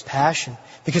united with His Passion,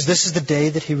 because this is the day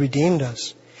that He redeemed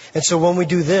us. And so when we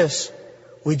do this,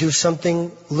 we do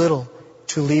something little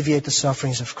to alleviate the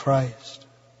sufferings of Christ.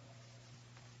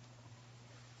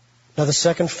 Now, the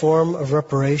second form of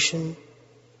reparation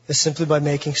is simply by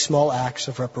making small acts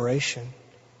of reparation.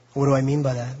 What do I mean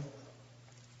by that?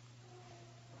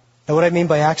 Now, what I mean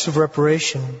by acts of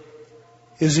reparation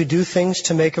is we do things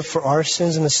to make up for our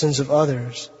sins and the sins of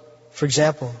others. For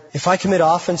example, if I commit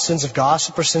often sins of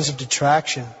gossip or sins of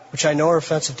detraction, which I know are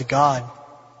offensive to God,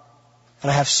 and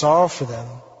I have sorrow for them,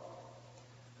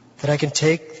 that I can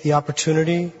take the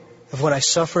opportunity of when I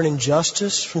suffer an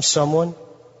injustice from someone,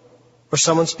 or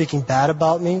someone speaking bad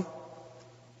about me,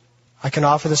 I can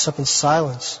offer this up in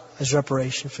silence as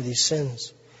reparation for these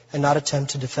sins, and not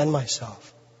attempt to defend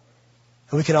myself.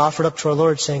 And we can offer it up to our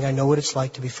Lord, saying, I know what it's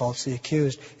like to be falsely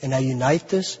accused, and I unite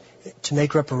this to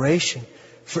make reparation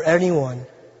for anyone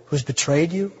who has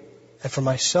betrayed you, and for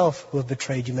myself, who have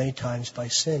betrayed you many times by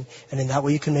sin. And in that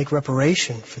way you can make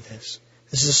reparation for this.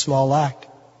 This is a small act.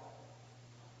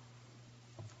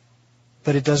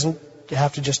 But it doesn't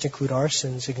have to just include our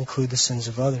sins. It can include the sins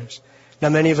of others. Now,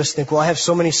 many of us think, well, I have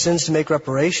so many sins to make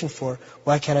reparation for.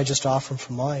 Why can't I just offer them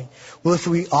for mine? Well, if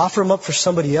we offer them up for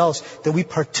somebody else, then we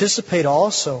participate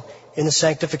also in the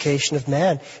sanctification of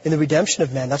man, in the redemption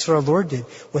of man. That's what our Lord did.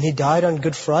 When He died on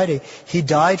Good Friday, He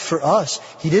died for us.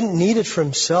 He didn't need it for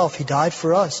Himself. He died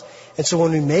for us. And so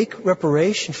when we make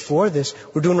reparation for this,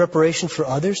 we're doing reparation for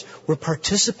others. We're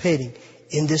participating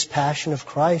in this passion of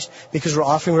Christ because we're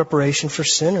offering reparation for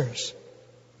sinners.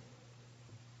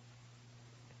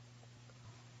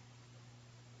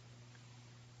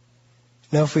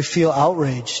 Now, if we feel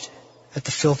outraged at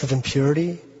the filth of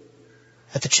impurity,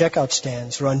 at the checkout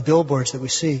stands or on billboards that we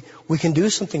see, we can do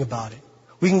something about it.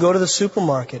 We can go to the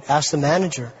supermarket, ask the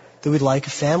manager that we'd like a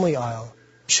family aisle.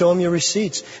 Show them your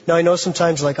receipts. Now, I know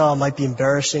sometimes it might be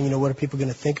embarrassing, what are people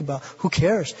going to think about? Who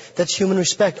cares? That's human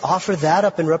respect. Offer that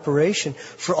up in reparation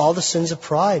for all the sins of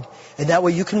pride. And that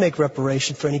way you can make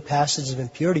reparation for any passages of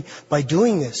impurity by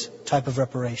doing this type of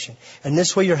reparation. And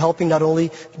this way you're helping not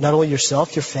only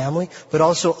yourself, your family, but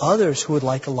also others who would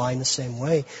like a line the same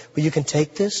way. But you can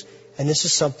take this, and this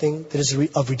is something that is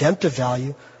of redemptive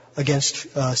value against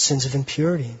sins of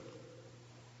impurity.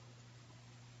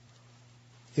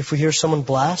 If we hear someone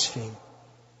blaspheme,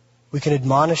 we can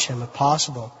admonish him if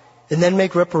possible, and then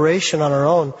make reparation on our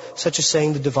own, such as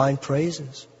saying the divine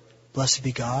praises. Blessed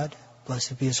be God,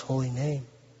 blessed be His holy name.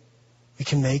 We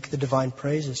can make the divine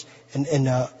praises and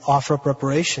offer up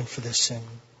reparation for this sin.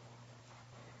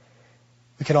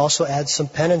 We can also add some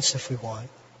penance if we want.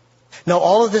 Now,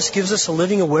 all of this gives us a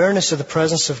living awareness of the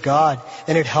presence of God,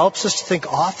 and it helps us to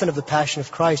think often of the passion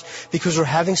of Christ because we're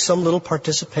having some little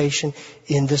participation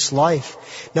in this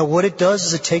life. Now, what it does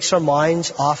is it takes our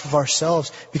minds off of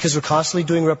ourselves because we're constantly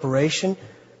doing reparation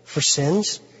for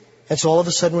sins. And so all of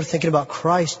a sudden we're thinking about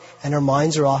Christ and our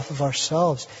minds are off of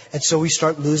ourselves. And so we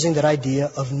start losing that idea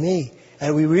of me.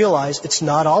 And we realize it's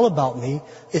not all about me,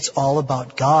 it's all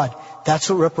about God. That's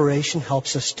what reparation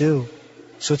helps us do.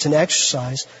 So it's an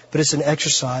exercise, but it's an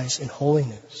exercise in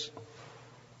holiness.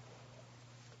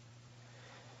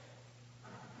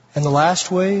 And the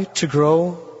last way to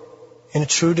grow in a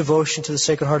true devotion to the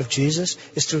Sacred Heart of Jesus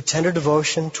is through a tender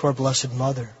devotion to our Blessed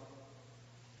Mother.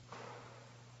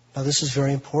 Now this is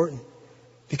very important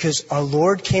because our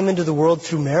Lord came into the world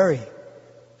through Mary.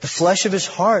 The flesh of His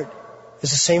heart is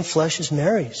the same flesh as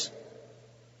Mary's.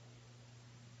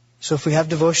 So if we have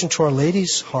devotion to Our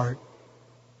Lady's heart,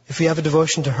 if we have a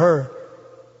devotion to her,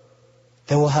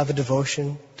 then we'll have a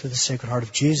devotion to the Sacred Heart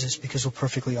of Jesus because we'll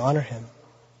perfectly honor Him.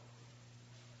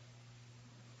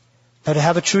 Now to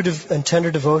have a true and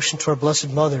tender devotion to our Blessed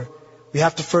Mother, we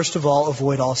have to first of all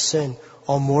avoid all sin,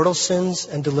 all mortal sins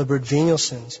and deliberate venial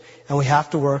sins, and we have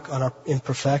to work on our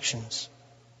imperfections.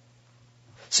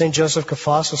 St. Joseph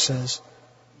Cafasso says,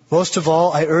 "Most of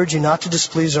all, I urge you not to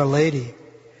displease Our Lady.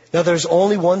 Now there's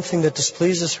only one thing that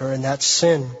displeases her, and that's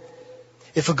sin.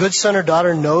 If a good son or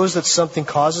daughter knows that something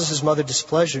causes his mother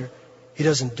displeasure, he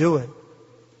doesn't do it.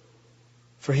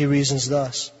 For he reasons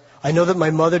thus, I know that my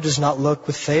mother does not look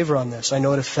with favor on this. I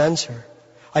know it offends her.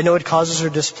 I know it causes her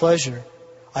displeasure.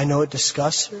 I know it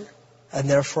disgusts her, and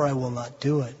therefore I will not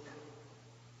do it."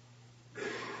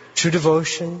 True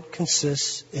devotion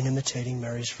consists in imitating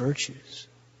Mary's virtues.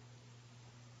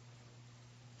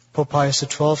 Pope Pius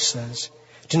XII says,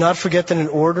 "Do not forget that in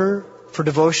order for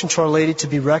devotion to Our Lady to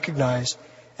be recognized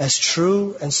as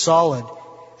true and solid,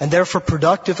 and therefore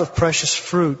productive of precious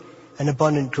fruit and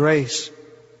abundant grace,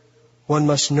 one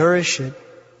must nourish it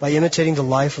by imitating the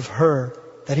life of her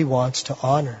that He wants to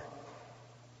honor."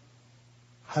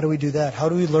 How do we do that? How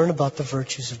do we learn about the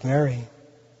virtues of Mary?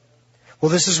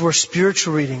 Well, this is where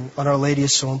spiritual reading on Our Lady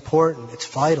is so important. It's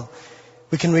vital.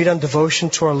 We can read on devotion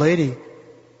to Our Lady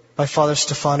by Father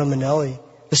Stefano Manelli,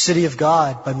 The City of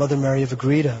God by Mother Mary of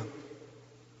Agreda,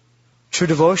 True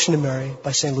Devotion to Mary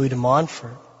by St. Louis de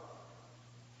Montfort.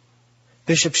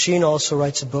 Bishop Sheen also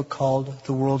writes a book called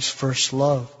The World's First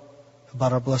Love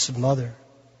about our Blessed Mother.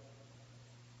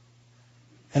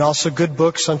 And also good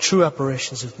books on true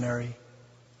apparitions of Mary.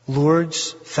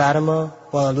 Lourdes, Fatima,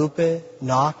 Guadalupe,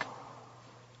 Knock.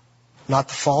 Not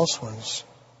the false ones.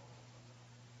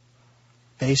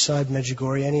 Bayside,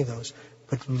 Medjugorje, any of those.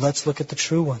 But let's look at the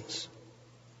true ones.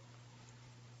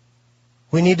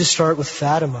 We need to start with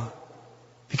Fatima,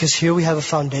 because here we have a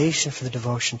foundation for the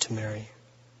devotion to Mary.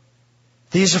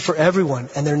 These are for everyone,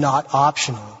 and they're not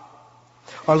optional.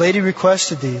 Our Lady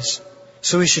requested these,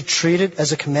 so we should treat it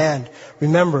as a command.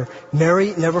 Remember,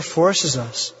 Mary never forces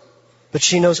us, but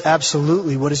she knows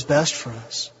absolutely what is best for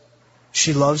us.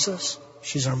 She loves us.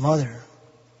 She's our mother.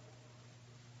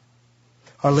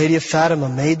 Our Lady of Fatima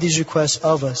made these requests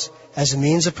of us as a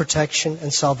means of protection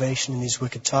and salvation in these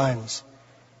wicked times.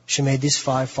 She made these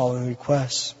 5 following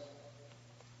requests.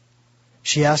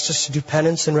 She asked us to do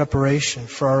penance and reparation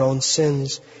for our own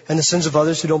sins and the sins of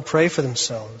others who don't pray for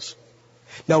themselves.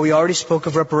 Now, we already spoke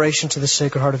of reparation to the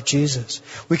Sacred Heart of Jesus.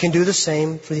 We can do the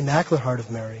same for the Immaculate Heart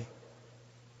of Mary.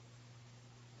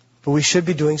 But we should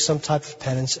be doing some type of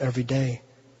penance every day,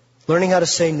 learning how to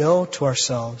say no to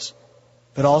ourselves,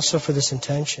 but also for this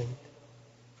intention.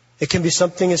 It can be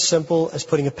something as simple as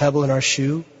putting a pebble in our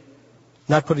shoe,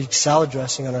 not putting salad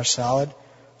dressing on our salad,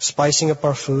 spicing up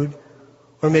our food,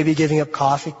 or maybe giving up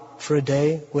coffee for a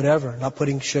day, whatever, not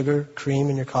putting sugar, cream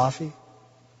in your coffee.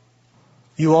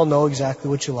 You all know exactly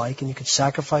what you like, and you could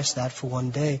sacrifice that for one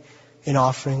day in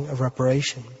offering of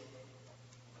reparation.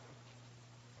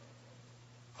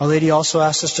 Our Lady also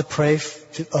asked us to pray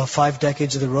 5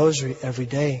 decades of the Rosary every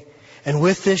day. And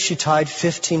with this, she tied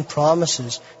 15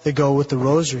 promises that go with the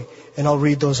Rosary, and I'll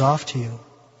read those off to you.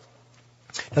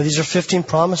 Now, these are 15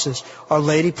 promises. Our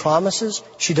Lady promises,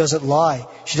 she doesn't lie.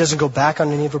 She doesn't go back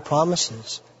on any of her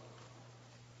promises.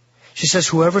 She says,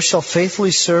 "Whoever shall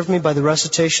faithfully serve me by the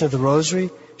recitation of the Rosary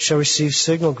shall receive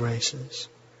signal graces.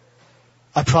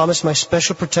 I promise my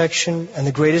special protection and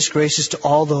the greatest graces to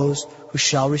all those who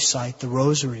shall recite the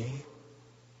Rosary.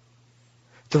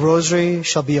 The Rosary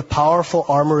shall be a powerful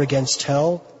armor against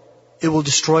hell. It will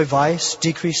destroy vice,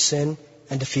 decrease sin,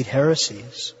 and defeat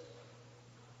heresies.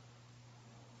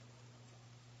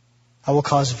 I will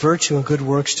cause virtue and good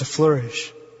works to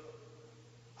flourish.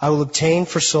 I will obtain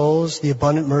for souls the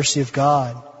abundant mercy of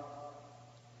God,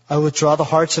 I will withdraw the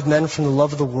hearts of men from the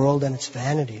love of the world and its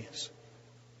vanities,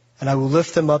 and I will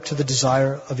lift them up to the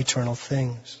desire of eternal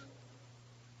things.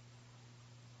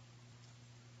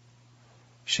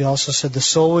 She also said, the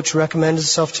soul which recommends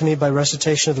itself to me by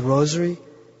recitation of the rosary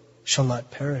shall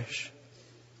not perish.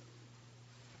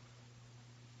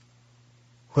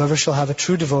 Whoever shall have a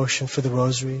true devotion for the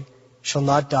rosary shall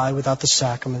not die without the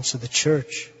sacraments of the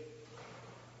Church.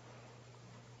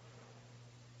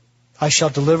 I shall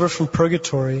deliver from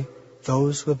purgatory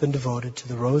those who have been devoted to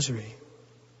the rosary.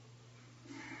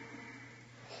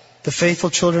 The faithful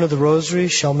children of the rosary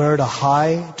shall merit a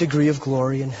high degree of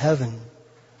glory in heaven.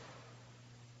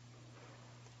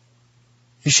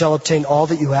 You shall obtain all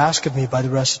that you ask of me by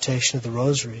the recitation of the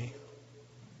rosary.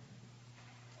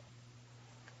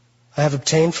 I have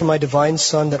obtained from my divine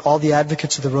Son that all the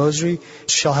advocates of the rosary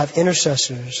shall have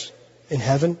intercessors in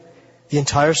heaven, the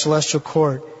entire celestial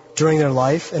court, during their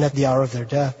life and at the hour of their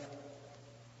death.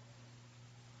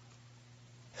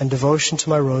 And devotion to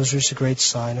my rosary is a great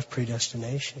sign of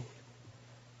predestination.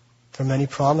 There are many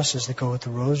promises that go with the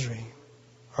rosary.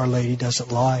 Our Lady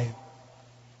doesn't lie.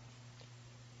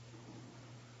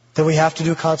 Then we have to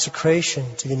do consecration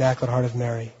to the Immaculate Heart of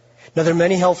Mary. Now there are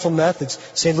many helpful methods.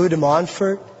 St. Louis de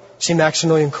Montfort, St.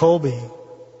 Maximilian Kolbe.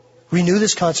 Renew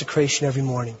this consecration every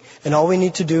morning. And all we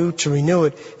need to do to renew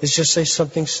it is just say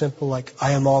something simple like,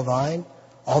 I am all thine,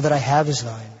 all that I have is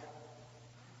thine.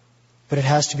 But it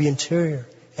has to be interior.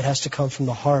 It has to come from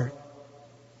the heart.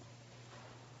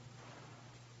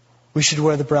 We should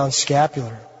wear the brown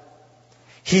scapular.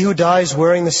 He who dies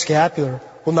wearing the scapular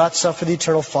will not suffer the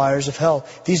eternal fires of hell.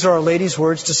 These are Our Lady's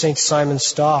words to St. Simon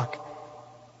Stock.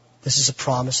 This is a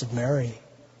promise of Mary.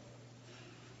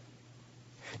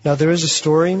 Now there is a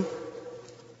story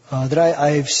that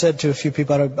I've said to a few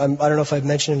people. I don't know if I've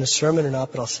mentioned in a sermon or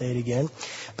not, but I'll say it again.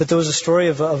 But there was a story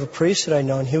of a priest that I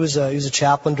know, and he was a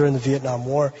chaplain during the Vietnam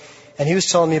War, and he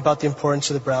was telling me about the importance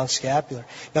of the brown scapular.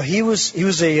 Now he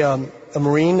was a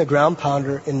Marine, a ground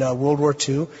pounder in World War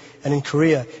II and in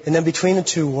Korea, and then between the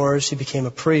two wars he became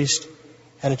a priest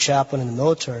and a chaplain in the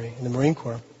military, in the Marine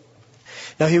Corps.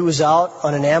 Now he was out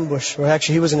on an ambush, or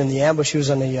actually he wasn't in the ambush, he was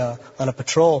on a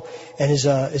patrol, and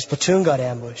his platoon got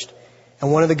ambushed.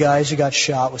 And one of the guys who got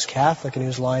shot was Catholic, and he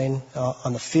was lying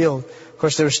on the field. Of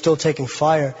course, they were still taking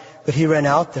fire, but he ran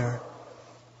out there.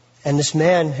 And this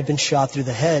man had been shot through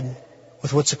the head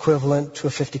with what's equivalent to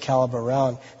a .50 caliber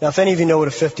round. Now, if any of you know what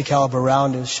a .50 caliber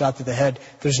round is, shot through the head,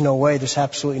 there's no way, there's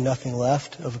absolutely nothing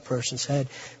left of a person's head.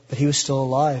 But he was still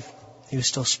alive. He was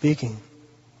still speaking.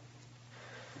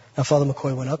 Now, Father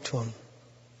McCoy went up to him,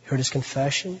 heard his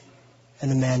confession, and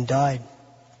the man died.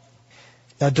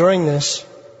 Now, during this,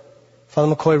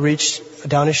 Father McCoy reached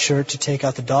down his shirt to take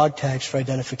out the dog tags for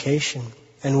identification,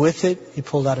 and with it, he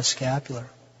pulled out a scapular.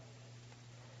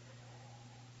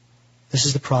 This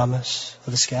is the promise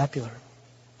of the scapular.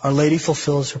 Our Lady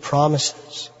fulfills her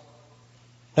promises.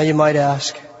 Now you might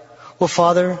ask, well,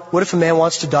 Father, what if a man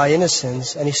wants to die in his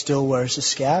sins and he still wears the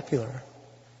scapular?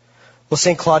 Well,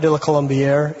 St. Claude de la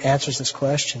Colombière answers this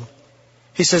question.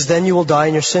 He says, then you will die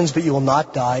in your sins, but you will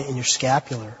not die in your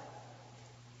scapular.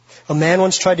 A man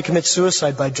once tried to commit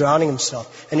suicide by drowning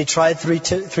himself, and he tried three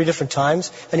different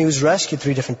times, and he was rescued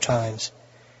 3 different times.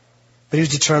 But he was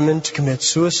determined to commit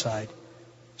suicide.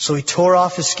 So he tore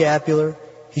off his scapular,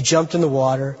 he jumped in the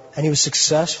water, and he was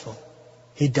successful.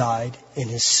 He died in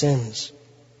his sins.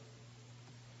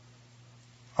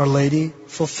 Our Lady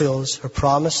fulfills her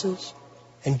promises,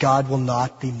 and God will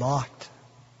not be mocked.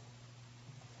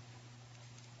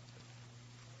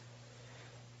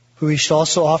 We should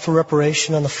also offer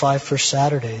reparation on the 5 first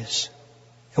Saturdays.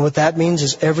 And what that means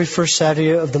is every first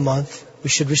Saturday of the month, we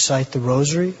should recite the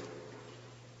Rosary,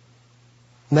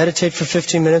 meditate for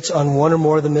 15 minutes on one or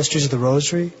more of the mysteries of the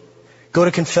Rosary, go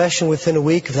to confession within a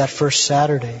week of that first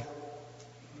Saturday,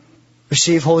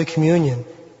 receive Holy Communion,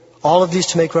 all of these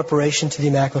to make reparation to the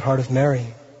Immaculate Heart of Mary.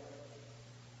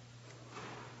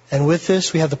 And with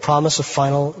this, we have the promise of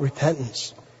final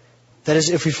repentance. That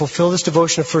is, if we fulfill this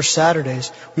devotion of first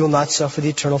Saturdays, we will not suffer the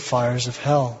eternal fires of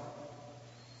hell.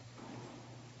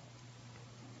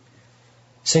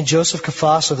 St. Joseph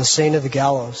Cafasso, the saint of the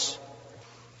gallows,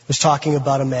 was talking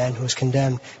about a man who was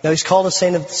condemned. Now, he's called a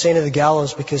saint of the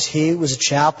gallows because he was a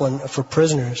chaplain for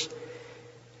prisoners.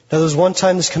 Now, there was one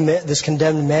time this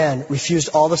condemned man refused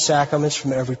all the sacraments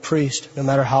from every priest, no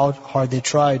matter how hard they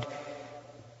tried.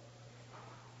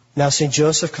 Now, St.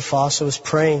 Joseph Cafasso was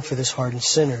praying for this hardened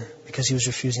sinner because he was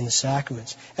refusing the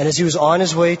sacraments. And as he was on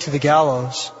his way to the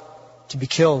gallows to be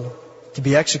killed, to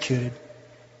be executed,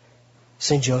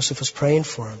 St. Joseph was praying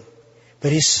for him.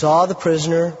 But he saw the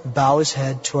prisoner bow his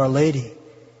head to Our Lady.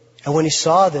 And when he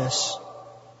saw this,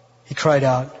 He cried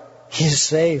out, "He is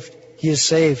saved. He is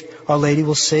saved. Our Lady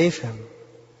will save him."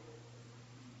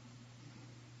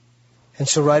 And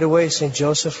so right away, St.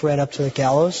 Joseph ran up to the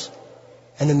gallows,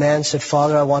 and the man said,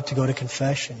 "Father, I want to go to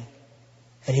confession."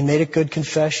 And he made a good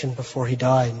confession before he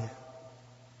died.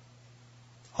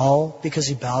 All because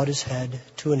he bowed his head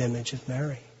to an image of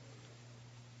Mary.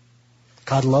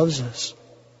 God loves us.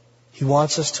 He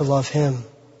wants us to love Him.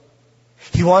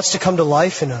 He wants to come to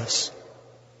life in us.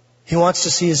 He wants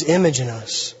to see His image in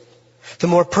us. The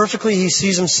more perfectly He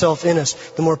sees Himself in us,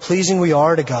 the more pleasing we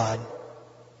are to God.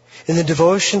 In the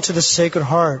devotion to the Sacred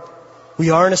Heart, we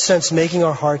are in a sense making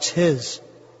our hearts His.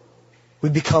 We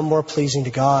become more pleasing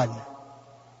to God.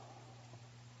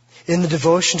 In the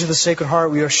devotion to the Sacred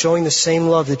Heart, we are showing the same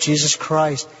love that Jesus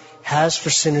Christ has for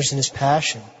sinners in His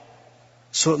passion.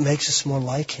 So it makes us more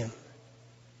like Him.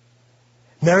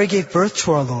 Mary gave birth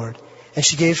to our Lord, and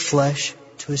she gave flesh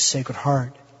to His Sacred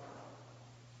Heart.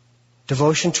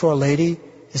 Devotion to Our Lady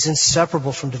is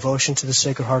inseparable from devotion to the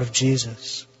Sacred Heart of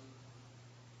Jesus.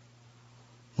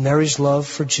 Mary's love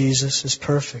for Jesus is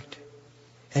perfect,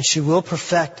 and she will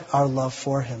perfect our love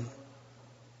for Him.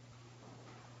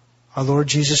 Our Lord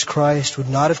Jesus Christ would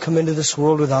not have come into this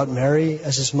world without Mary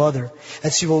as His mother,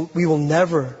 and so we will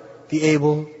never be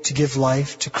able to give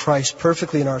life to Christ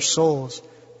perfectly in our souls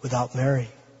without Mary.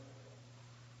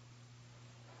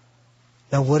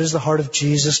 Now, what does the heart of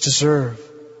Jesus deserve?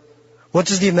 What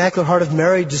does the Immaculate Heart of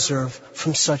Mary deserve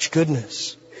from such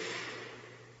goodness?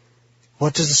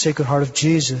 What does the Sacred Heart of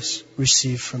Jesus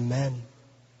receive from men?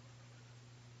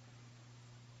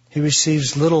 He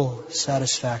receives little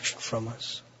satisfaction from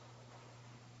us.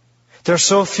 There are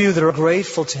so few that are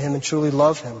grateful to Him and truly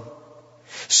love Him.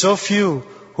 So few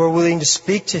who are willing to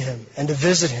speak to Him and to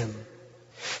visit Him.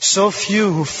 So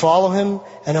few who follow Him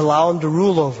and allow Him to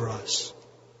rule over us.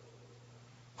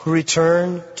 Who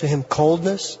return to Him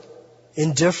coldness,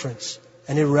 indifference,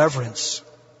 and irreverence,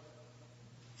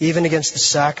 even against the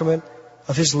sacrament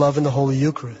of His love in the Holy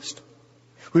Eucharist.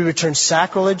 We return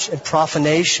sacrilege and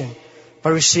profanation by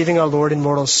receiving our Lord in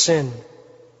mortal sin.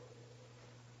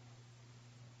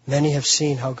 Many have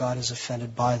seen how God is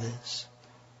offended by this,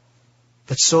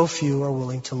 but so few are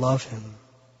willing to love Him.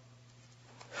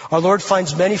 Our Lord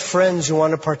finds many friends who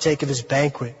want to partake of His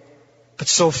banquet, but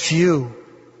so few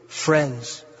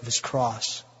friends of His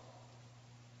cross.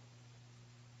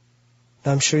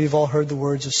 Now, I'm sure you've all heard the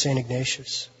words of St.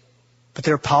 Ignatius, but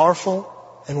they're powerful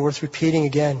and worth repeating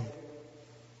again.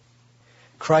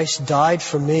 Christ died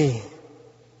for me.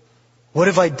 What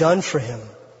have I done for Him?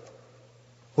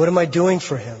 What am I doing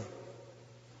for Him?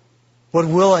 What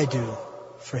will I do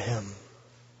for Him?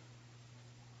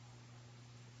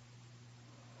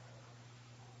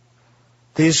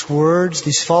 These words,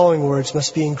 these following words,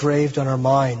 must be engraved on our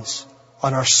minds,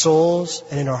 on our souls,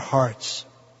 and in our hearts.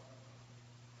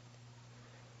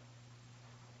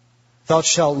 Thou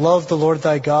shalt love the Lord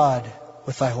thy God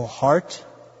with thy whole heart,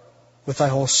 with thy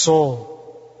whole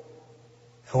soul,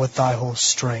 and with thy whole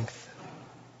strength.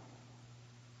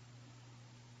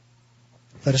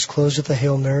 Let us close with the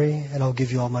Hail Mary, and I'll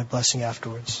give you all my blessing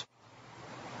afterwards.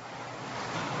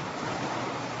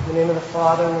 In the name of the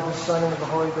Father, and of the Son, and of the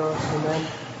Holy Ghost. Amen.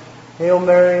 Hail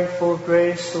Mary, full of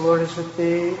grace, the Lord is with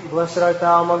thee. Blessed art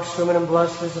thou amongst women, and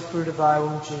blessed is the fruit of thy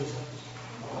womb, Jesus.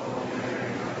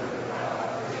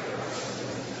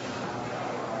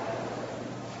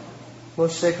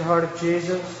 Most Sacred Heart of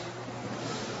Jesus,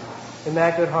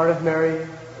 Immaculate Heart of Mary,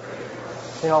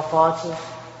 St. Alphonsus,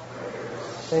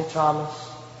 St. Thomas,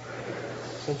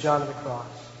 St. John of the Cross.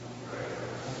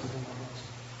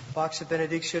 Pax et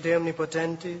benedictio Dei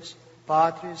omnipotentis,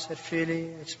 Patris et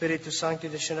Filii et Spiritus Sancti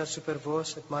descendat super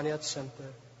vos et maniat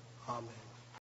semper. Amen.